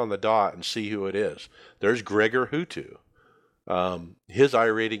click on the dot and see who it is. There's Gregor Hutu. His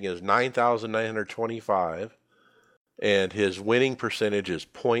iRating is 9,925, and his winning percentage is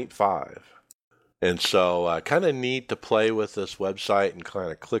 0.5. And so kind of neat to play with this website and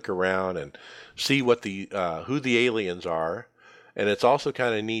kind of click around and see what who the aliens are. And it's also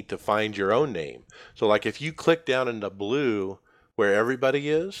kind of neat to find your own name. So like if you click down in the blue where everybody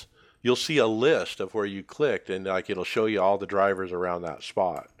is, you'll see a list of where you clicked, and like it'll show you all the drivers around that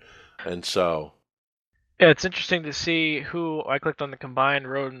spot. And so yeah, it's interesting to see who I clicked on the combined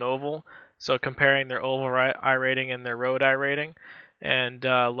road and oval. So comparing their oval iRating and their road iRating, and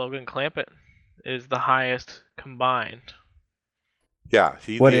Logan Clampett is the highest combined. Yeah,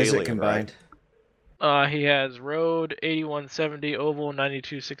 what is it combined? Right? He has road 8170, oval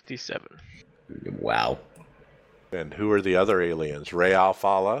 9267. Wow. And who are the other aliens? Ray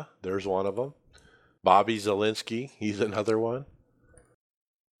Alfalla, there's one of them. Bobby Zielinski, he's another one.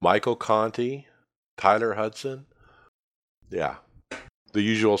 Michael Conti, Tyler Hudson. Yeah, the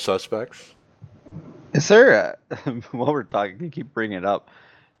usual suspects. Is there while we're talking, you keep bringing it up.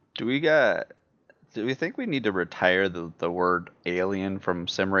 Do we think we need to retire the word alien from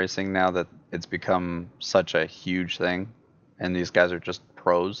sim racing now that it's become such a huge thing and these guys are just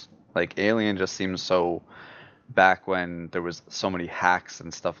pros? Like alien just seems so back when there was so many hacks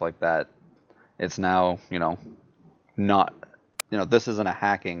and stuff like that. It's now, not, this isn't a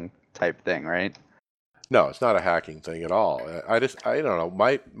hacking type thing, right? No, it's not a hacking thing at all. I don't know.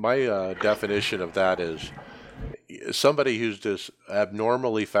 My definition of that is somebody who's just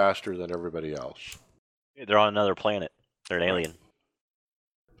abnormally faster than everybody else. They're on another planet. They're an alien.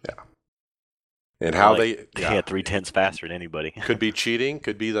 Yeah. And how they get 3/10 faster than anybody. Could be cheating.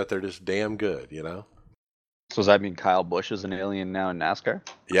 Could be that they're just damn good, So does that mean Kyle Busch is an alien now in NASCAR?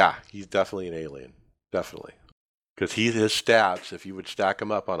 Yeah, he's definitely an alien. Definitely. Because his stats, if you would stack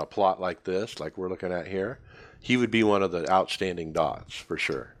them up on a plot like this, like we're looking at here, he would be one of the outstanding dots for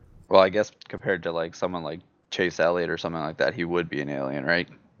sure. Well, I guess compared to like someone like Chase Elliott or something like that, he would be an alien, right?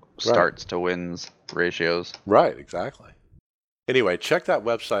 Starts to wins ratios. Right, exactly. Anyway, check that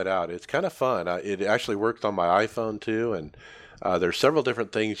website out. It's kind of fun. It actually works on my iPhone too, and there's several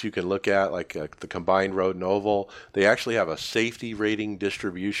different things you can look at, like the combined road and oval. They actually have a safety rating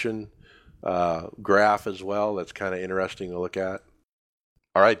distribution graph as well. That's kind of interesting to look at.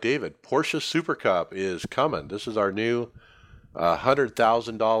 All right, David, Porsche Super Cup is coming. This is our new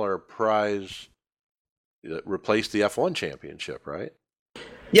 $100,000 prize that replaced the F1 championship, right?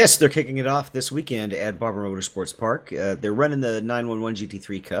 Yes, they're kicking it off this weekend at Barber Motorsports Park. They're running the 911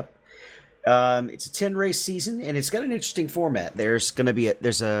 GT3 Cup. It's a 10-race season, and it's got an interesting format. There's going to be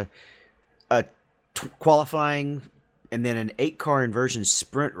a qualifying, and then an 8-car inversion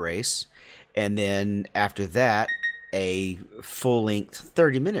sprint race, and then after that, a full-length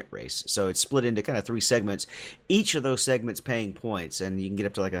 30-minute race. So it's split into kind of 3 segments. Each of those segments paying points, and you can get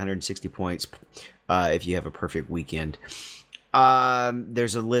up to like 160 points if you have a perfect weekend.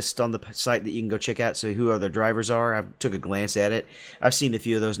 There's a list on the site that you can go check out. So who other drivers are. I took a glance at it. I've seen a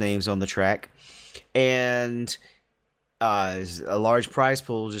few of those names on the track, and a large prize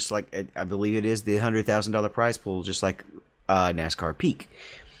pool, just like I believe it is the $100,000 prize pool, just like NASCAR Peak.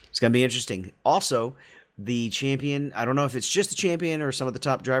 It's gonna be interesting. Also, the champion. I don't know if it's just the champion or some of the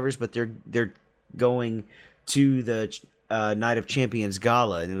top drivers, but they're going to the Night of Champions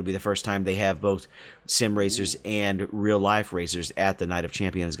Gala, and it'll be the first time they have both sim racers and real life racers at the Night of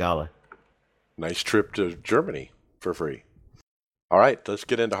Champions Gala. Nice trip to Germany for free. All right, let's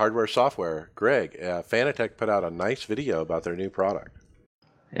get into hardware software. Greg, Fanatec put out a nice video about their new product.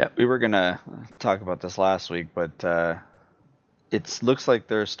 Yeah, we were gonna talk about this last week, but it looks like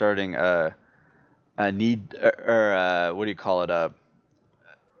they're starting a need or what do you call it?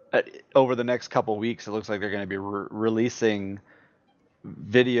 Over the next couple weeks, it looks like they're going to be releasing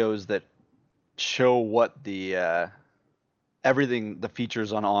videos that show what the everything, the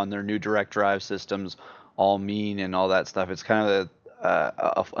features on their new direct drive systems all mean and all that stuff. It's kind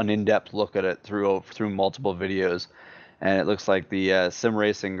of an in-depth look at it through multiple videos, and it looks like the sim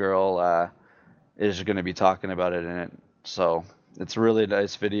racing girl is going to be talking about it in it. So it's a really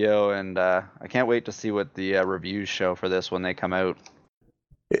nice video, and I can't wait to see what the reviews show for this when they come out.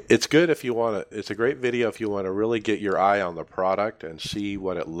 It's good if you want to. It's a great video if you want to really get your eye on the product and see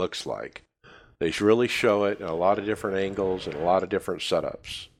what it looks like. They really show it in a lot of different angles and a lot of different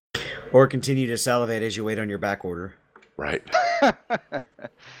setups. Or continue to salivate as you wait on your back order. Right. All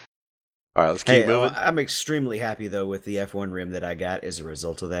right, let's keep moving. I'm extremely happy though with the F1 rim that I got as a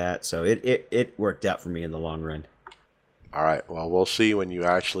result of that. So it worked out for me in the long run. All right. Well, we'll see when you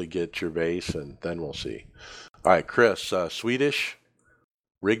actually get your base, and then we'll see. All right, Chris, Swedish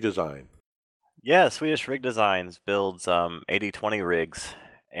rig design. Yeah, Swedish Rig Designs builds 80/20 rigs,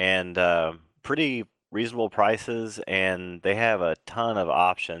 and pretty reasonable prices, and they have a ton of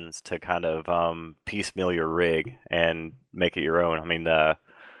options to kind of piecemeal your rig and make it your own. I mean, they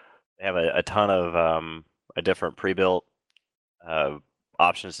have a ton of different pre-built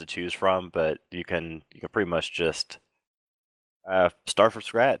options to choose from, but you can pretty much just start from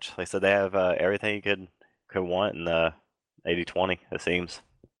scratch. Like I said, they have everything you could want in the 80/20, it seems.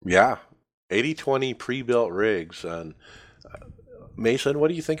 Yeah, 80/20 pre-built rigs. And Mason, what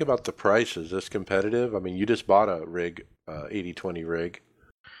do you think about the price? Is this competitive? I mean, you just bought a rig, 80/20 rig.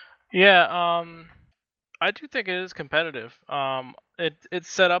 Yeah, I do think it is competitive. It's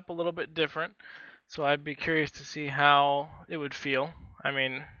set up a little bit different, so I'd be curious to see how it would feel. I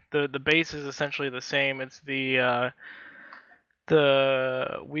mean, the base is essentially the same. It's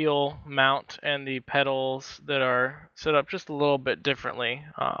the wheel mount and the pedals that are set up just a little bit differently.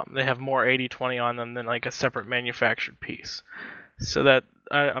 They have more 80/20 on them than like a separate manufactured piece. So that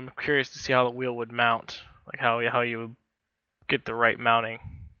I'm curious to see how the wheel would mount, like how you would get the right mounting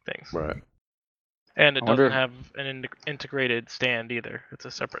things. Right. And it doesn't have an integrated stand either. It's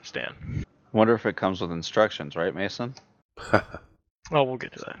a separate stand. I wonder if it comes with instructions, right, Mason? Oh, we'll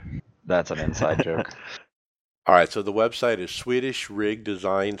get to that. That's an inside joke. All right, so the website is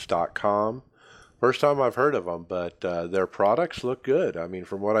SwedishRigDesigns.com. First time I've heard of them, but their products look good. I mean,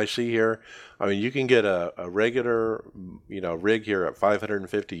 from what I see here, I mean, you can get a regular, rig here at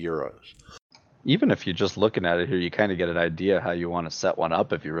 550 euros. Even if you're just looking at it here, you kind of get an idea how you want to set one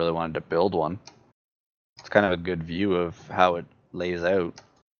up if you really wanted to build one. It's kind of a good view of how it lays out.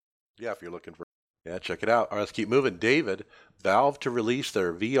 Yeah, if you're looking for... Yeah, check it out. All right, let's keep moving. David, Valve to release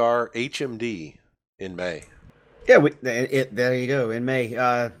their VR HMD in May. Yeah, there you go. In May,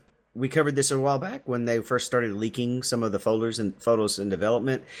 we covered this a while back when they first started leaking some of the folders and photos in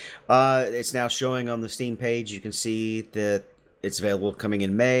development. It's now showing on the Steam page. You can see that it's available coming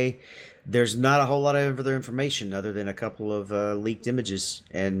in May. There's not a whole lot of other information other than a couple of leaked images,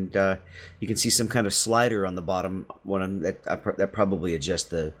 and you can see some kind of slider on the bottom one that probably adjusts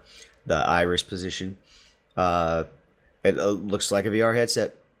the iris position. It looks like a VR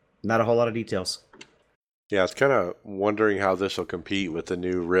headset. Not a whole lot of details. Yeah, it's kind of wondering how this will compete with the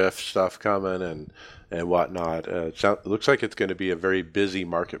new Rift stuff coming and whatnot. It looks like it's going to be a very busy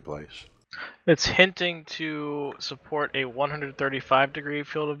marketplace. It's hinting to support a 135-degree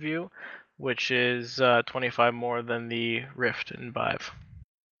field of view, which is 25 more than the Rift and Vive.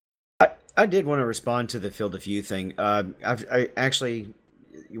 I did want to respond to the field of view thing.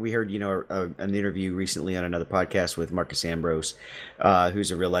 We heard an interview recently on another podcast with Marcus Ambrose,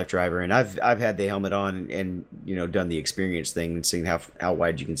 who's a real life driver, and I've had the helmet on and done the experience thing and seen how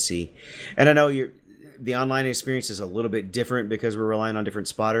wide you can see, and I know the online experience is a little bit different because we're relying on different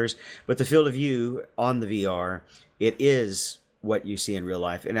spotters, but the field of view on the VR, it is what you see in real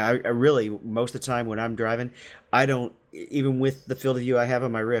life. And I really, most of the time when I'm driving, I don't, even with the field of view I have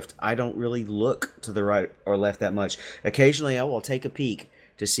on my Rift, I don't really look to the right or left that much. Occasionally I will take a peek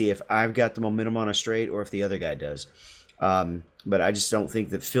to see if I've got the momentum on a straight or if the other guy does. But I just don't think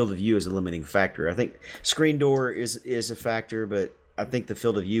that field of view is a limiting factor. I think screen door is a factor, but I think the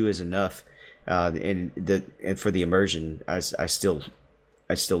field of view is enough. And for the immersion, I still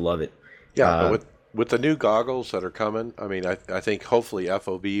love it. Yeah, but with the new goggles that are coming, I mean, I think hopefully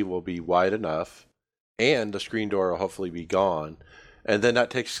FOV will be wide enough, and the screen door will hopefully be gone, and then that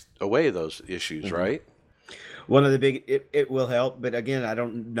takes away those issues, mm-hmm. right? One of the big it will help, but again, I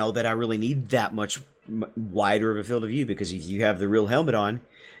don't know that I really need that much wider of a field of view, because if you have the real helmet on,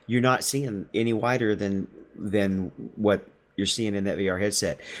 you're not seeing any wider than what you're seeing in that VR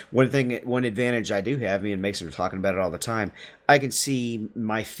headset. One advantage I do have, me and Mason are talking about it all the time, I can see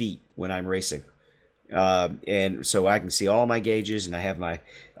my feet when I'm racing. And so I can see all my gauges, and I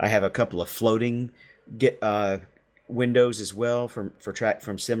have a couple of floating windows as well from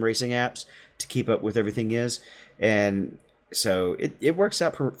sim racing apps to keep up with everything and so it works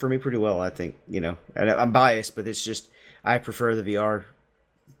out for me pretty well, I think. And I'm biased, but it's just I prefer the VR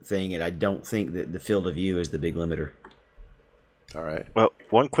thing, and I don't think that the field of view is the big limiter. All right. Well,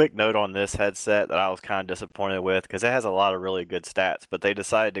 one quick note on this headset that I was kind of disappointed with, because it has a lot of really good stats, but they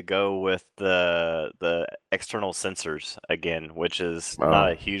decided to go with the external sensors again, which is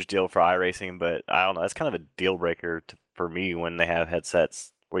not a huge deal for iRacing, but I don't know. That's kind of a deal breaker for me when they have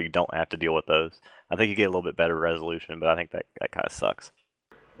headsets where you don't have to deal with those. I think you get a little bit better resolution, but I think that kind of sucks.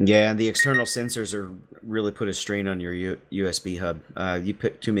 Yeah, and the external sensors really put a strain on your USB hub. You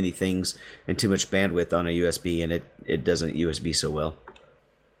put too many things and too much bandwidth on a USB, and it doesn't USB so well.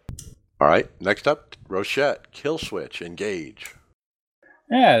 All right, next up, Rochette, kill switch, engage.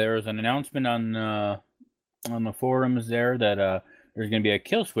 Yeah, there was an announcement on the forums there that there's going to be a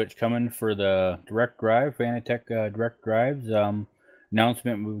kill switch coming for the direct drive, Fanatec direct drives.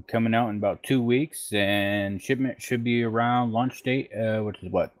 Announcement will be coming out in about 2 weeks, and shipment should be around launch date, which is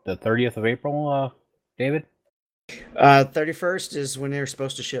what, the 30th of April, David? 31st is when they're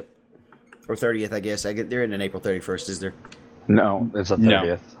supposed to ship, or 30th, I guess. They're in an April 31st, is there? No, it's the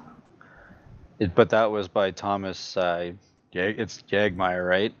 30th. No. But that was by Thomas. It's Jagmeyer,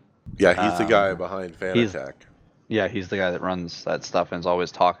 right? Yeah, he's the guy behind Fanatec. He's the guy that runs that stuff and is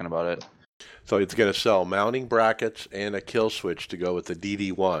always talking about it. So it's going to sell mounting brackets and a kill switch to go with the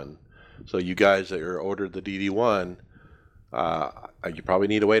DD1. So you guys that are ordered the DD1, you probably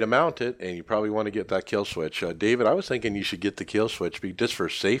need a way to mount it, and you probably want to get that kill switch. David, I was thinking you should get the kill switch just for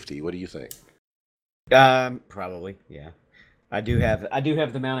safety. What do you think? Probably, yeah. I do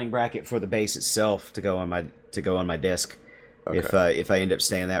have the mounting bracket for the base itself to go on my desk. Okay. If I end up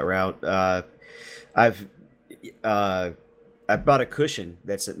staying that route, I've bought a cushion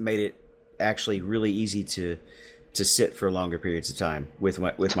that's made it actually really easy to sit for longer periods of time with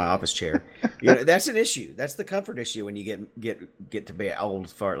my office chair. That's an issue. That's the comfort issue when you get to be an old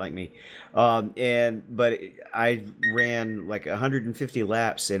fart like me. But I ran like 150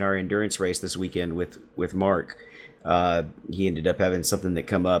 laps in our endurance race this weekend with Mark. He ended up having something that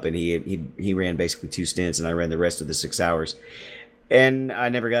come up, and he ran basically 2 stints, and I ran the rest of the 6 hours. And I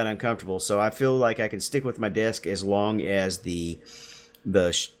never got uncomfortable, so I feel like I can stick with my desk as long as the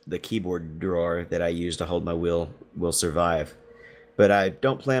keyboard drawer that I use to hold my wheel will survive. But I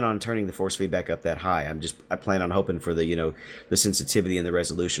don't plan on turning the force feedback up that high. I plan on hoping for the sensitivity and the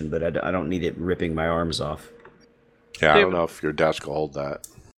resolution, but I don't need it ripping my arms off. Yeah, I don't know if your desk will hold that.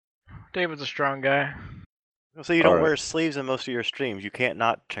 David's a strong guy. So you All don't right. wear sleeves in most of your streams. You can't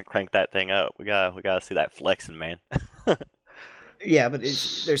not crank that thing up. We gotta see that flexing, man. Yeah, but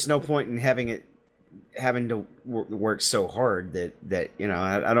there's no point in having to work so hard that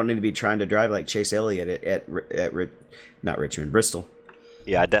I don't need to be trying to drive like Chase Elliott not Richmond, Bristol.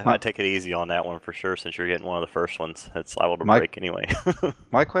 Yeah, My, I'd take it easy on that one for sure, since you're getting one of the first ones. It's liable to My- break anyway.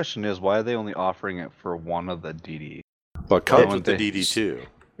 my question is, why are they only offering it for one of the DD? Well, it comes Why with the wouldn't they- DD2.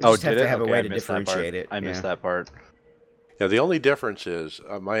 You just have did to it? have a Okay, way I to missed that part. differentiate it. I missed yeah. that part. Yeah, the only difference is,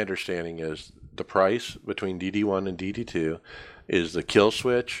 my understanding is the price between DD1 and DD2 is the kill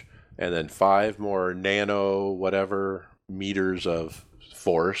switch and then 5 more nano whatever meters of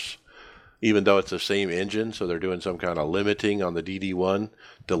force, even though it's the same engine. So they're doing some kind of limiting on the DD1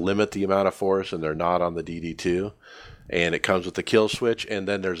 to limit the amount of force, and they're not on the DD2. And it comes with the kill switch, and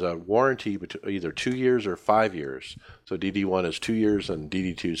then there's a warranty between either 2 years or 5 years. So DD1 is 2 years and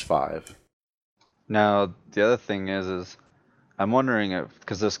DD2 is 5. Now, the other thing is I'm wondering if,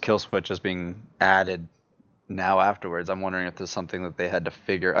 because this kill switch is being added now afterwards, I'm wondering if this is something that they had to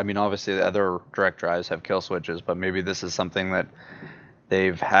figure. I mean, obviously the other direct drives have kill switches, but maybe this is something that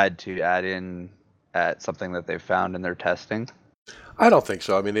they've had to add in at something that they found in their testing. I don't think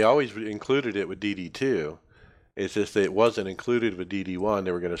so. I mean, they always included it with DD2. It's just that it wasn't included with DD1.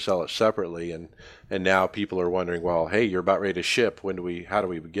 They were going to sell it separately, and now people are wondering, well, hey, you're about ready to ship. How do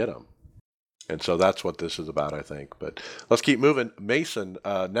we get them? And so that's what this is about, I think. But let's keep moving. Mason,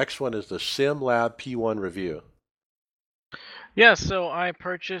 next one is the SimLab P1 review. Yeah, so I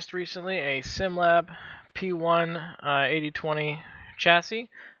purchased recently a SimLab P1 8020 chassis.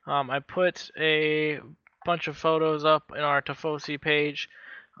 I put a bunch of photos up in our Tifosi page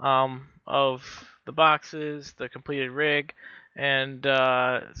of the boxes, the completed rig, and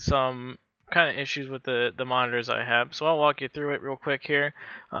some kind of issues with the monitors I have. So I'll walk you through it real quick here.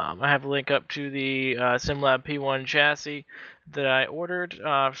 I have a link up to the SimLab P1 chassis that I ordered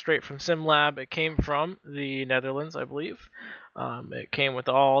straight from SimLab. It came from the Netherlands, I believe. It came with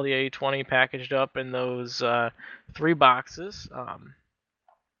all the A20 packaged up in those 3 boxes.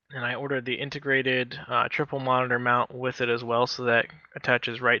 And I ordered the integrated triple monitor mount with it as well, so that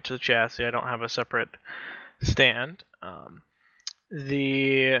attaches right to the chassis. I don't have a separate stand.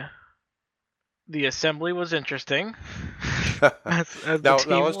 The assembly was interesting. as now the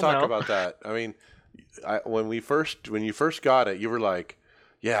team let's will talk know. about that. I mean, when you first got it, you were like,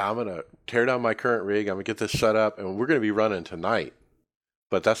 yeah, I'm gonna tear down my current rig. I'm gonna get this set up, and we're gonna be running tonight.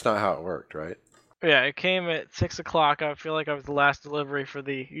 But that's not how it worked, right? Yeah, it came at 6 o'clock. I feel like I was the last delivery for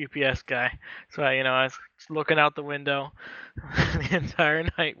the UPS guy. So I was looking out the window the entire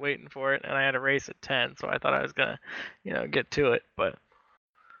night waiting for it, and I had a race at 10. So I thought I was gonna, get to it, but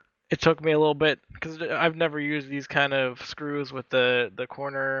it took me a little bit because I've never used these kind of screws with the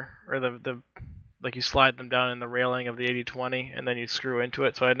corner or the like you slide them down in the railing of the 8020 and then you screw into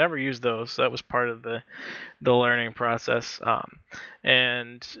it. So I'd never used those. So that was part of the learning process.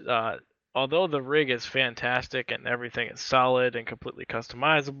 And although the rig is fantastic and everything is solid and completely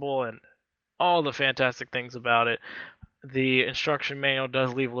customizable and all the fantastic things about it, the instruction manual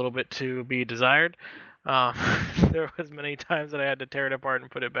does leave a little bit to be desired. There was many times that I had to tear it apart and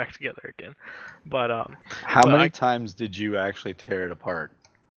put it back together again. But How many times did you actually tear it apart?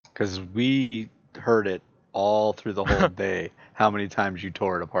 Because we heard it all through the whole day. How many times you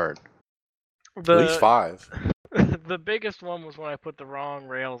tore it apart? At least 5. The biggest one was when I put the wrong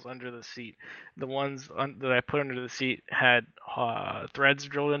rails under the seat. The ones that I put under the seat had threads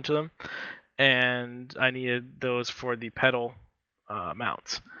drilled into them, and I needed those for the pedal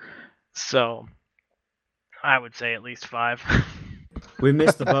mounts. So I would say at least 5. We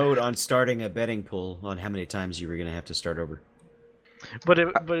missed the boat on starting a betting pool on how many times you were going to have to start over. But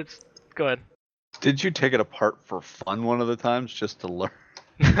it's go ahead. Did you take it apart for fun one of the times just to learn?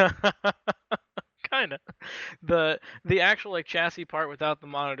 Kind of. The actual chassis part without the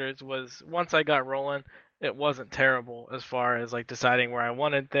monitors was, once I got rolling, it wasn't terrible as far as deciding where I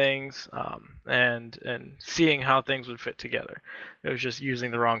wanted things, and seeing how things would fit together. It was just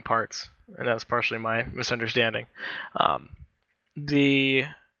using the wrong parts, and that was partially my misunderstanding. The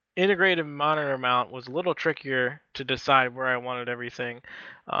integrated monitor mount was a little trickier to decide where I wanted everything,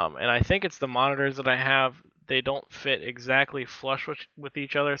 and I think it's the monitors that I have. They don't fit exactly flush with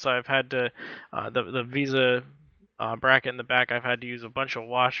each other, so I've had to the Visa bracket in the back. I've had to use a bunch of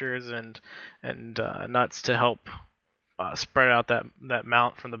washers and nuts to help spread out that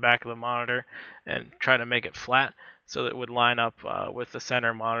mount from the back of the monitor and try to make it flat so that it would line up with the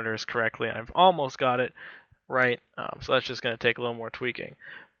center monitors correctly. And I've almost got it right, so that's just going to take a little more tweaking.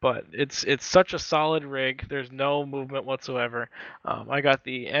 But it's such a solid rig. There's no movement whatsoever. I got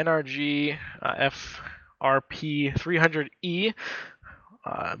the NRG RP300E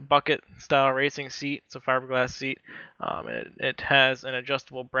bucket style racing seat. It's a fiberglass seat. It has an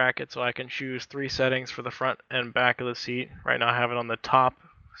adjustable bracket, so I can choose 3 settings for the front and back of the seat. Right now I have it on the top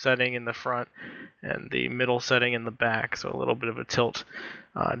setting in the front and the middle setting in the back, so a little bit of a tilt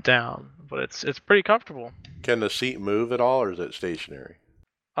down, but it's pretty comfortable. Can the seat move at all, or is it stationary?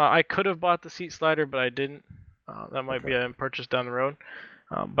 I could have bought the seat slider, but I didn't. That might be a purchase down the road.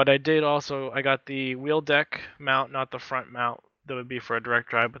 But I got the wheel deck mount, not the front mount that would be for a direct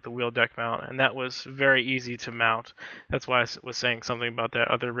drive, but the wheel deck mount, and that was very easy to mount. That's why I was saying something about that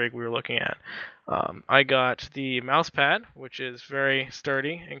other rig we were looking at. I got the mouse pad, which is very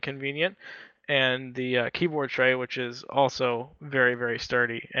sturdy and convenient, and the keyboard tray, which is also very, very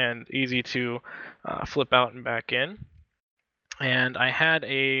sturdy and easy to flip out and back in. And I had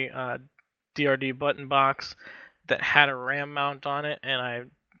a DRD button box that had a RAM mount on it, and I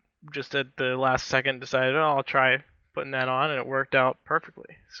just at the last second decided, I'll try putting that on, and it worked out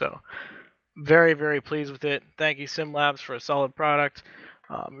perfectly. So very, very pleased with it. Thank you, SimLabs, for a solid product.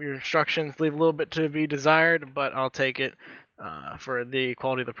 Your instructions leave a little bit to be desired, but I'll take it for the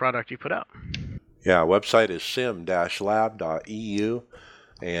quality of the product you put out. Yeah, website is sim-lab.eu.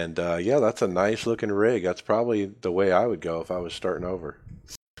 And yeah, that's a nice looking rig. That's probably the way I would go if I was starting over.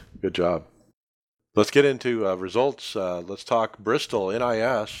 Good job. Let's get into results. Let's talk Bristol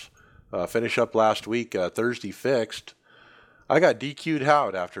NIS. Finish up last week, Thursday fixed. I got DQ'd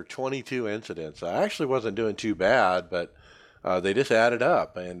out after 22 incidents. I actually wasn't doing too bad, but they just added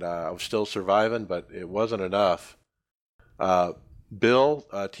up, and I was still surviving, but it wasn't enough.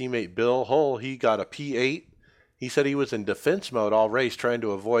 Teammate Bill Hull, he got a P8. He said he was in defense mode all race, trying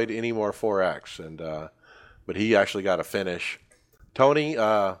to avoid any more 4X, and but he actually got a finish. Tony,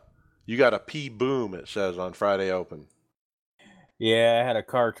 you got a P boom, it says on Friday Open. Yeah, I had a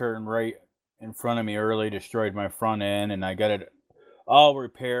car turn right in front of me early, destroyed my front end, and I got it all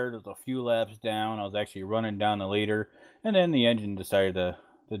repaired. It was a few laps down. I was actually running down the leader, and then the engine decided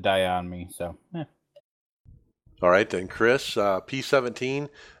to die on me. So, yeah. All right, then, Chris, P17,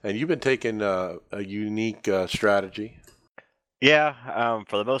 and you've been taking a unique strategy. Yeah,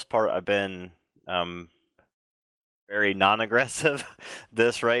 for the most part, I've been very non-aggressive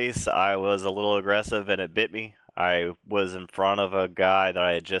this race. I was a little aggressive, and it bit me. I was in front of a guy that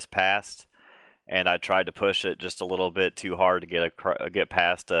I had just passed, and I tried to push it just a little bit too hard to get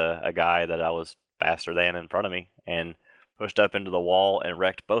past a guy that I was faster than in front of me, and pushed up into the wall and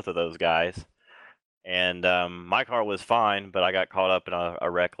wrecked both of those guys. And my car was fine, but I got caught up in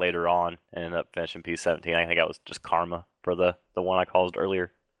a wreck later on and ended up finishing P17. I think that was just karma for the one I caused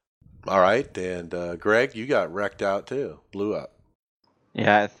earlier. All right, and Greg, you got wrecked out too, blew up.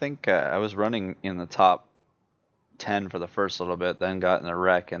 Yeah, I think I was running in the top 10 for the first little bit, then got in a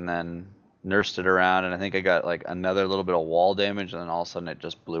wreck, and then nursed it around, and I think I got like another little bit of wall damage, and then all of a sudden it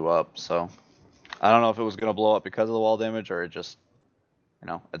just blew up. So I don't know if it was going to blow up because of the wall damage, or it just,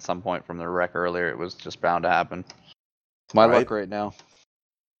 at some point from the wreck earlier, it was just bound to happen. It's my luck right now.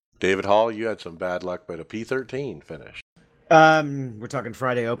 David Hall, you had some bad luck, but a P13 finish. We're talking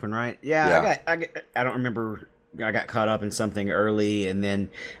Friday Open, right? Yeah. I don't remember. I got caught up in something early, and then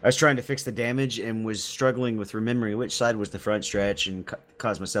I was trying to fix the damage and was struggling with remembering which side was the front stretch, and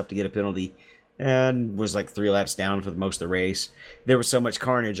caused myself to get a penalty, and was like 3 laps down for most of the race. There was so much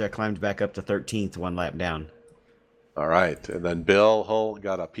carnage, I climbed back up to 13th, 1 lap down. All right, and then Bill Hull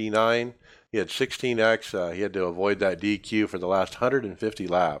got a P9. He had 16X. He had to avoid that DQ for the last 150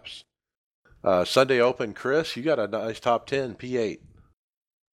 laps. Sunday Open, Chris, you got a nice top 10, P8.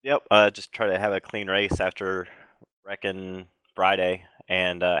 Yep, just try to have a clean race after wrecking Friday,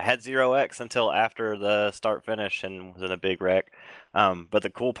 and had 0X until after the start finish and was in a big wreck. But the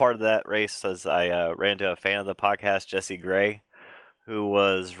cool part of that race was I ran into a fan of the podcast, Jesse Gray, who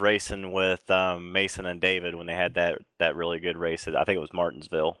was racing with Mason and David when they had that really good race. I think it was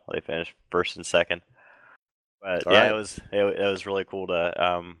Martinsville. They finished first and second. But All yeah, right. it was really cool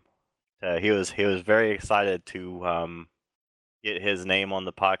to he was very excited to get his name on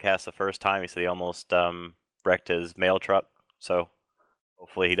the podcast the first time. He said he almost wrecked his mail truck. So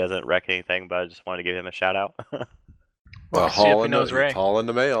hopefully he doesn't wreck anything, but I just wanted to give him a shout out. Well, see if he knows Ray. Hauling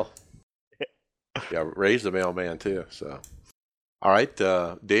the mail. Yeah, Ray's the mailman too. So, all right,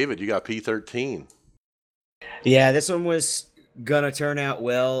 David, you got P13. Yeah, this one was gonna turn out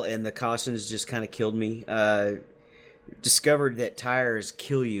well, and the cautions just kind of killed me. Discovered that tires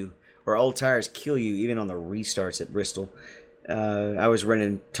kill you, or old tires kill you, even on the restarts at Bristol. I was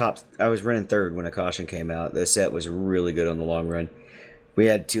running third when a caution came out. The set was really good on the long run. We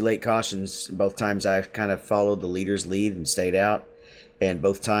had 2 late cautions. Both times I kind of followed the leader's lead and stayed out. and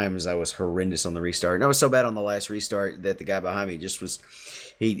both times I was horrendous on the restart. And I was so bad on the last restart that the guy behind me just was.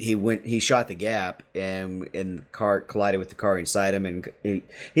 He shot the gap, and the car collided with the car inside him, and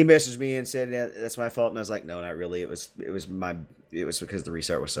he messaged me and said, yeah, that's my fault. And I was like, no, not really. It was because the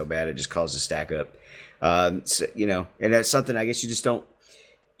restart was so bad. It just caused a stack up. So, and that's something I guess you just don't.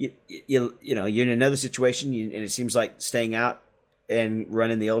 You're in another situation, and it seems like staying out and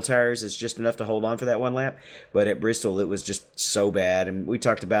running the old tires is just enough to hold on for that one lap. But at Bristol, it was just so bad, and we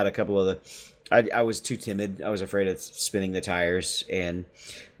talked about a couple of the. I was too timid. I was afraid of spinning the tires, and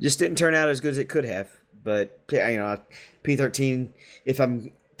just didn't turn out as good as it could have. But P13. If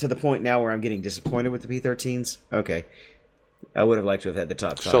I'm to the point now where I'm getting disappointed with the P13s, okay, I would have liked to have had the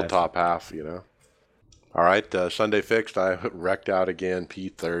top 5. Still top half, All right, Sunday Fixed, I wrecked out again,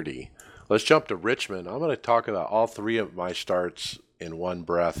 P30. Let's jump to Richmond. I'm going to talk about all 3 of my starts in one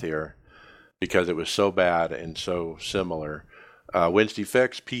breath here because it was so bad and so similar. Wednesday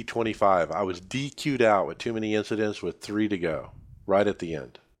Fix, P25. I was DQ'd out with too many incidents with 3 to go, right at the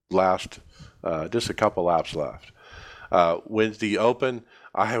end. Just a couple laps left. Wednesday Open,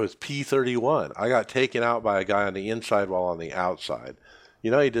 I was P31. I got taken out by a guy on the inside while on the outside. He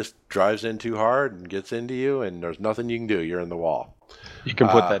just drives in too hard and gets into you, and there's nothing you can do. You're in the wall. You can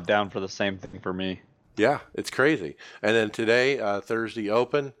put that down for the same thing for me. Yeah, it's crazy. And then today, Thursday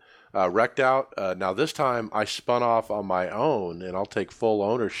Open, wrecked out. Now this time I spun off on my own, and I'll take full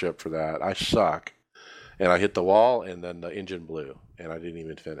ownership for that. I suck. And I hit the wall, and then the engine blew, and I didn't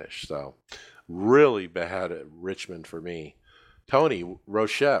even finish. So really bad at Richmond for me. Tony,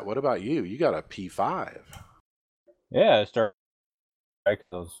 Rochette, what about you? You got a P5. Yeah, I started. I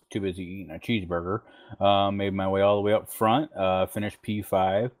was too busy eating a cheeseburger. Made my way all the way up front. Finished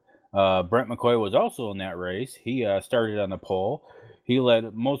P5. Brent McCoy was also in that race. He started on the pole. He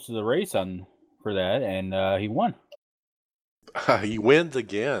led most of the race for that, and he won. He wins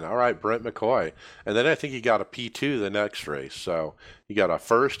again. All right, Brent McCoy. And then I think he got a P2 the next race. So he got a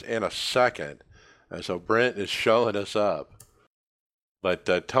first and a second. And so Brent is showing us up.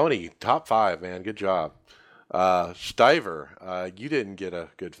 But Tony, top 5, man. Good job. Stiver, you didn't get a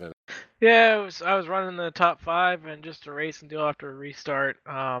good finish. Yeah, I was running the top 5 and just a racing deal after a restart.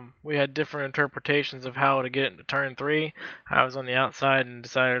 We had different interpretations of how to get into turn 3. I was on the outside and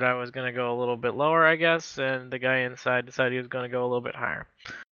decided I was going to go a little bit lower, I guess, and the guy inside decided he was going to go a little bit higher.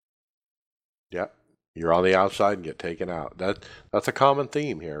 Yep, you're on the outside and get taken out. That's a common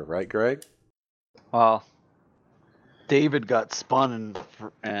theme here, right, Greg? Well, David got spun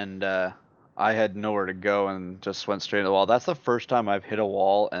and I had nowhere to go and just went straight to the wall. That's the first time I've hit a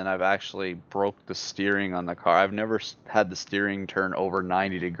wall and I've actually broke the steering on the car. I've never had the steering turn over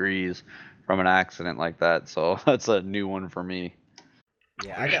 90 degrees from an accident like that, so that's a new one for me.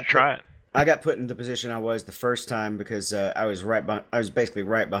 Yeah, I got put in the position I was the first time because I was basically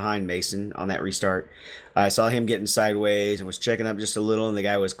right behind Mason on that restart. I saw him getting sideways and was checking up just a little, and the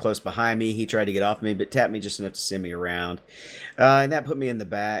guy was close behind me. He tried to get off me, but tapped me just enough to send me around, and that put me in the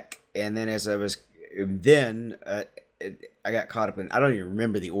back. And then I got caught up in. I don't even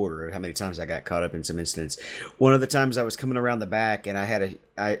remember the order of how many times I got caught up in some incidents. One of the times I was coming around the back, and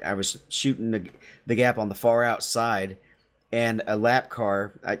I was shooting the gap on the far outside. And a lap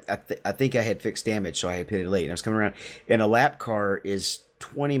car, I think I had fixed damage, so I had pitted late. And I was coming around, and a lap car is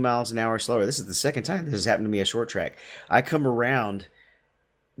 20 miles an hour slower. This is the second time this has happened to me at short track. I come around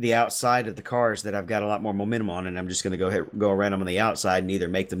the outside of the cars that I've got a lot more momentum on, and I'm just going to go around them on the outside and either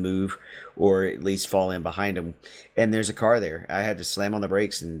make the move or at least fall in behind them. And there's a car there. I had to slam on the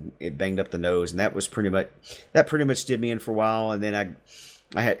brakes, and it banged up the nose, and that pretty much did me in for a while. And then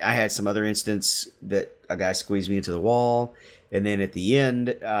I had some other incidents that a guy squeezed me into the wall, and then at the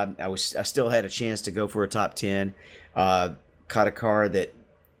end, I still had a chance to go for a top 10. Caught a car that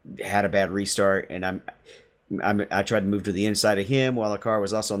had a bad restart, and I tried to move to the inside of him while the car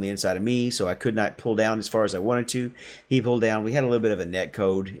was also on the inside of me, so I could not pull down as far as I wanted to. He pulled down. We had a little bit of a net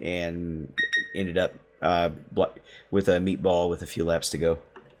code and ended up with a meatball with a few laps to go.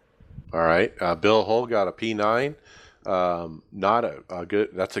 All right, Bill Hull got a P9. Not a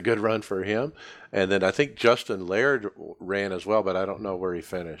good. That's a good run for him. And then I think Justin Laird ran as well, but I don't know where he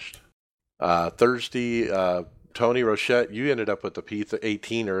finished. Thursday, Tony Rochette, you ended up with the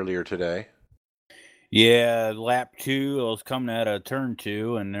P18 earlier today. Yeah, lap 2, I was coming out of turn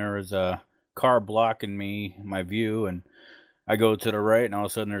 2, and there was a car blocking my view, and I go to the right, and all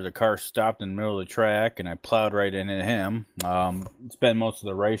of a sudden there's a car stopped in the middle of the track, and I plowed right into him. Spent most of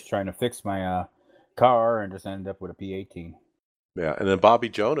the race trying to fix my car, and just ended up with a P18. Yeah, and then Bobby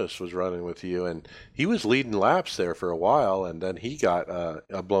Jonas was running with you, and he was leading laps there for a while, and then he got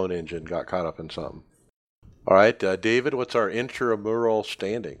a blown engine, got caught up in something. All right, David, what's our intramural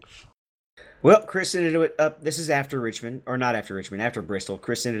standings? Well, Chris ended up. This is after Richmond, or not after Richmond, after Bristol.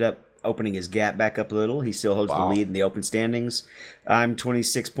 Chris ended up opening his gap back up a little. He still holds the Wow. lead in the open standings. I'm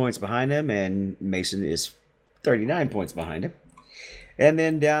 26 points behind him, and Mason is 39 points behind him. And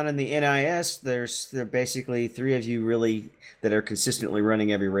then down in the NIS, there are basically three of you really that are consistently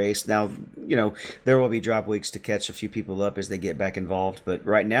running every race. Now, there will be drop weeks to catch a few people up as they get back involved. But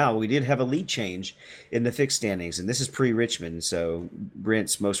right now, we did have a lead change in the fixed standings, and this is pre-Richmond. So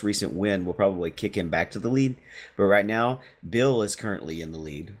Brent's most recent win will probably kick him back to the lead. But right now, Bill is currently in the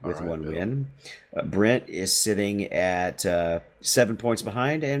lead with All right, one Bill. win. Brent is sitting at 7 points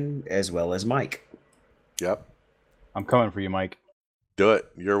behind, and as well as Mike. Yep. I'm coming for you, Mike. Do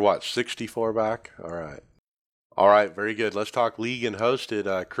it. You're what, 64 back? All right. All right, very good. Let's talk league and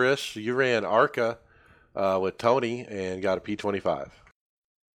hosted. Chris, you ran ARCA with Tony and got a P25.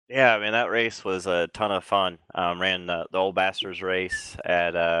 Yeah, I mean that race was a ton of fun. Ran the Old Bastards race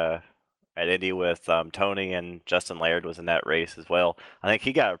at Indy with Tony, and Justin Laird was in that race as well. I think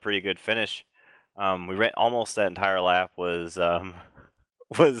he got a pretty good finish. We ran almost that entire lap was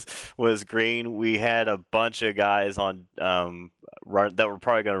green. We had a bunch of guys on run that were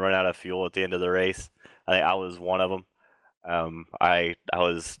probably going to run out of fuel at the end of the race. I think I was one of them. I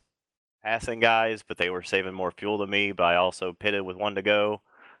was passing guys, but they were saving more fuel than me. But I also pitted with one to go.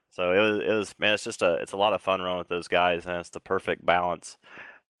 So it was man, it's a lot of fun running with those guys, and it's the perfect balance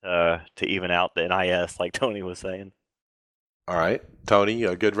to even out the NIS, like Tony was saying. All right. Tony,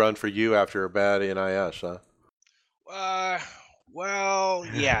 a good run for you after a bad NIS, huh? Well,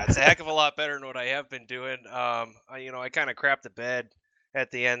 yeah, it's a heck of a lot better than what I have been doing. I kind of crapped the bed at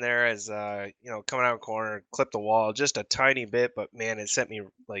the end there as coming out of the corner, clipped the wall just a tiny bit, but man, it sent me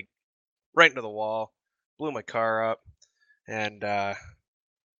like right into the wall, blew my car up, and I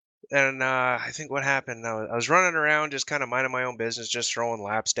think what happened, I was running around just kind of minding my own business, just throwing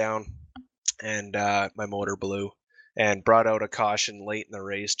laps down, and my motor blew and brought out a caution late in the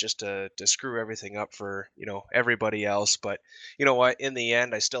race just to screw everything up for everybody else. But you know what? In the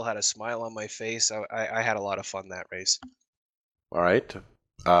end, I still had a smile on my face. I had a lot of fun that race. All right.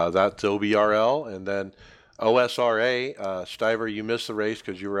 That's OBRL. And then OSRA, Stiver, you missed the race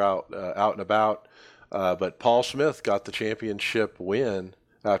because you were out and about. But Paul Smith got the championship win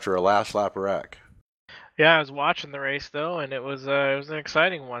after a last lap wreck. Yeah, I was watching the race though, and it was an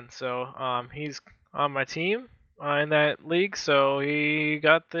exciting one. So he's on my team in that league, so he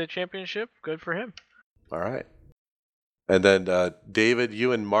got the championship. Good for him. All right. And then David,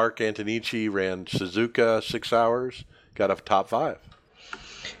 you and Mark Antonici ran Suzuka 6 hours, got a top 5.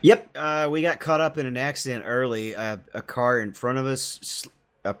 Yep, we got caught up in an accident early. A car in front of us,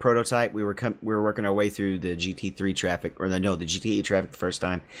 a prototype. We were working our way through the GT3 traffic, the GT8 traffic the first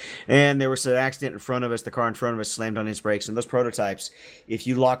time, and there was an accident in front of us. The car in front of us slammed on its brakes, and those prototypes, if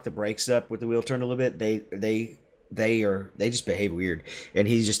you lock the brakes up with the wheel turned a little bit, they just behave weird. And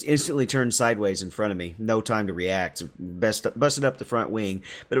he just instantly turned sideways in front of me. No time to react. Busted up the front wing,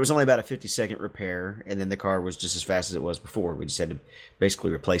 but it was only about a 50-second repair, and then the car was just as fast as it was before. We just had to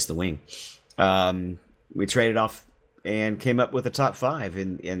basically replace the wing. We traded off and came up with a top 5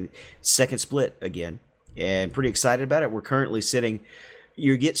 in second split again, and pretty excited about it. We're currently sitting.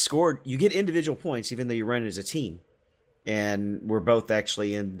 You get individual points even though you run as a team. And we're both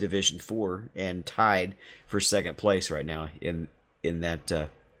actually in Division 4 and tied for second place right now in that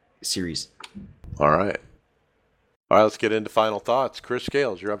series. All right. All right, let's get into final thoughts. Chris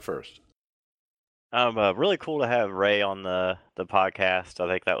Scales, you're up first. Really cool to have Ray on the podcast. I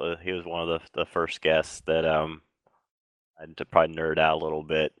think he was one of the first guests that I'd probably nerd out a little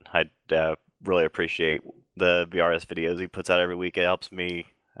bit. I really appreciate the VRS videos he puts out every week. It helps me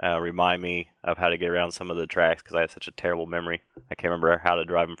remind me of how to get around some of the tracks because I have such a terrible memory. I can't remember how to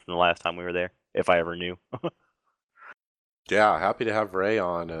drive them from the last time we were there, if I ever knew. Yeah, happy to have Ray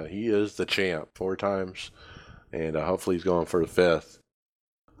on. He is the champ 4 times, and hopefully he's going for the 5th.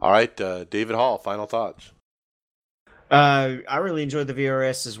 All right, David Hall, final thoughts. I really enjoyed the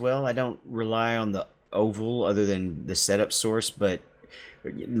VRS as well. I don't rely on the oval other than the setup source, but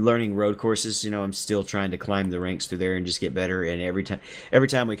learning road courses, I'm still trying to climb the ranks through there and just get better. And every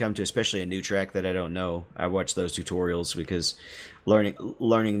time we come to especially a new track that I don't know, I watch those tutorials because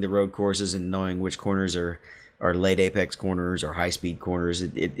learning the road courses and knowing which corners are late apex corners or high speed corners,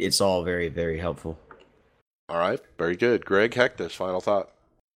 it's all very, very helpful. All right, very good. Greg Hectus, final thought.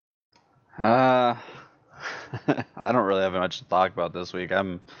 I don't really have much to talk about this week.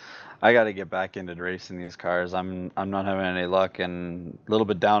 I got to get back into racing these cars. I'm not having any luck and a little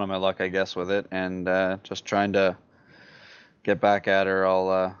bit down on my luck, I guess, with it, and just trying to get back at her.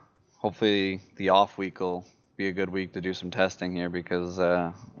 I'll hopefully the off week will be a good week to do some testing here because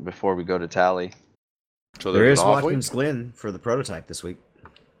before we go to Tally. So There there's is an off week? Watkins Glen for the prototype this week.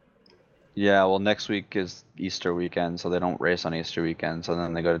 Yeah, well, next week is Easter weekend, so they don't race on Easter weekend. So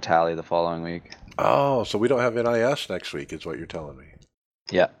then they go to Tally the following week. Oh, so we don't have NIS next week, is what you're telling me.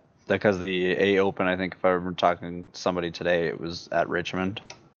 Yeah, because the A Open, I think if I remember talking to somebody today, it was at Richmond.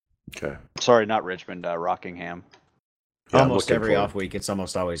 Okay. Sorry, not Richmond, Rockingham. Yeah, I'm Almost looking every forward- off week, it's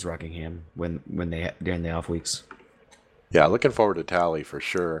almost always Rockingham during the off weeks. Yeah, looking forward to Tally for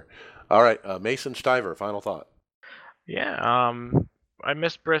sure. All right, Mason Stiver, final thought. Yeah, I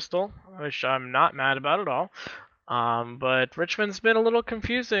missed Bristol, which I'm not mad about at all. But Richmond's been a little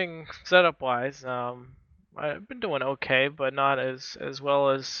confusing setup-wise. I've been doing okay, but not as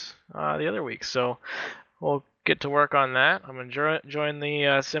well as the other weeks. So we'll get to work on that. I'm enjoying the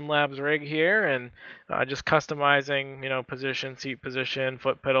SimLabs rig here and just customizing, position, seat position,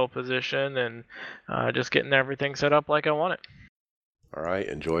 foot pedal position, and just getting everything set up like I want it. All right,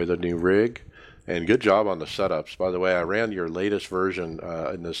 enjoy the new rig. And good job on the setups. By the way, I ran your latest version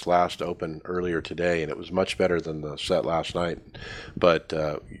in this last Open earlier today, and it was much better than the set last night. But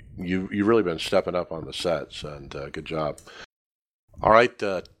you've really been stepping up on the sets, and good job. All right,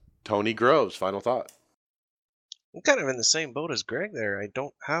 Tony Groves, final thought. I'm kind of in the same boat as Greg there. I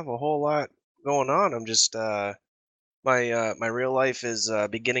don't have a whole lot going on. I'm just my real life is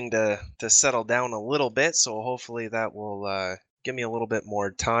beginning to settle down a little bit, so hopefully that will give me a little bit more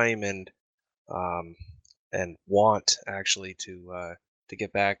time and want actually to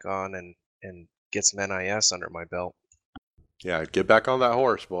get back on and get some NIS under my belt. Yeah, get back on that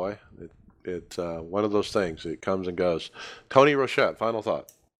horse, boy. It's one of those things. It comes and goes. Tony Rochette, final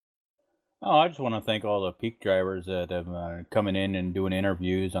thought. Oh, I just want to thank all the peak drivers that have coming in and doing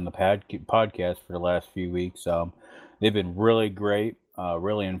interviews on the podcast for the last few weeks. They've been really great,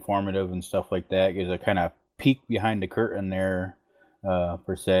 really informative and stuff like that. Gives a kind of peek behind the curtain there,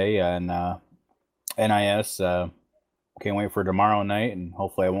 per se. And NIS, can't wait for tomorrow night, and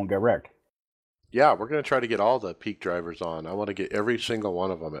hopefully I won't get wrecked. Yeah, we're going to try to get all the peak drivers on. I want to get every single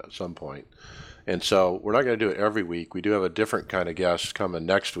one of them at some point. And so we're not going to do it every week. We do have a different kind of guest coming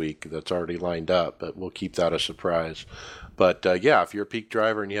next week that's already lined up, but we'll keep that a surprise. But yeah, if you're a peak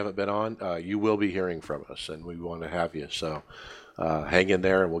driver and you haven't been on, you will be hearing from us, and we want to have you. So hang in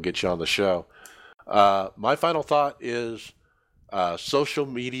there, and we'll get you on the show. My final thought is social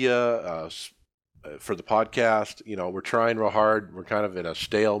media for the podcast. We're trying real hard. We're kind of in a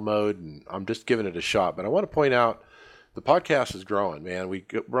stale mode, and I'm just giving it a shot. But I want to point out, the podcast is growing, man.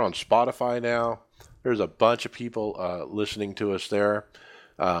 We're on Spotify now. There's a bunch of people listening to us there.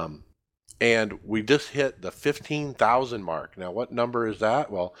 And we just hit the 15,000 mark. Now, what number is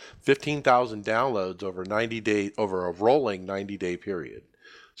that? Well, 15,000 downloads over a rolling 90-day period.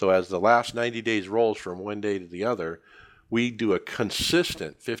 So as the last 90 days rolls from one day to the other, we do a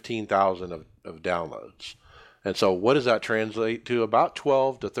consistent 15,000 of downloads. And so what does that translate to? About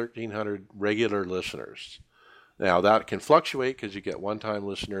 12 to 1,300 regular listeners. Now, that can fluctuate because you get one-time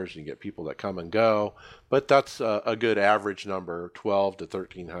listeners and you get people that come and go, but that's a good average number, 12 to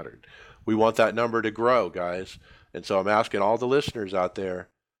 1,300. We want that number to grow, guys. And so I'm asking all the listeners out there,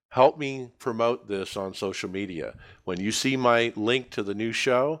 help me promote this on social media. When you see my link to the new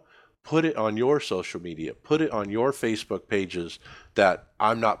show, put it on your social media. Put it on your Facebook pages that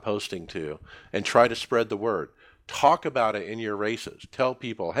I'm not posting to, and try to spread the word. Talk about it in your races. Tell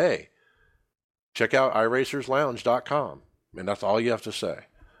people, hey, check out iRacersLounge.com, and that's all you have to say.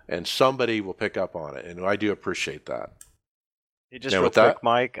 And somebody will pick up on it, and I do appreciate that. Hey, just Now, real with quick, that-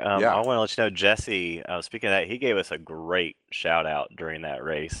 Mike, yeah. I want to let you know, Jesse, speaking of that, he gave us a great shout out during that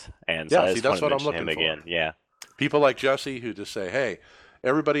race. And so Yeah, I see, just that's want what to I'm mention him looking for. again. Yeah. People like Jesse who just say, hey,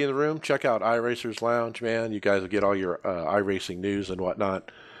 everybody in the room, check out iRacers Lounge, man. You guys will get all your iRacing news and whatnot.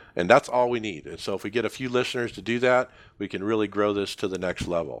 And that's all we need. And so if we get a few listeners to do that, we can really grow this to the next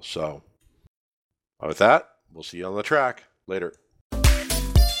level. So with that, we'll see you on the track. Later.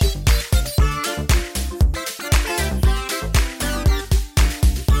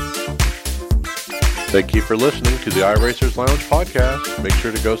 Thank you for listening to the iRacers Lounge podcast. Make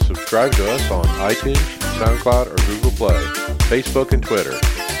sure to go subscribe to us on iTunes, SoundCloud, or Google Play, Facebook, and Twitter.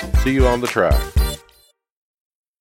 See you on the track.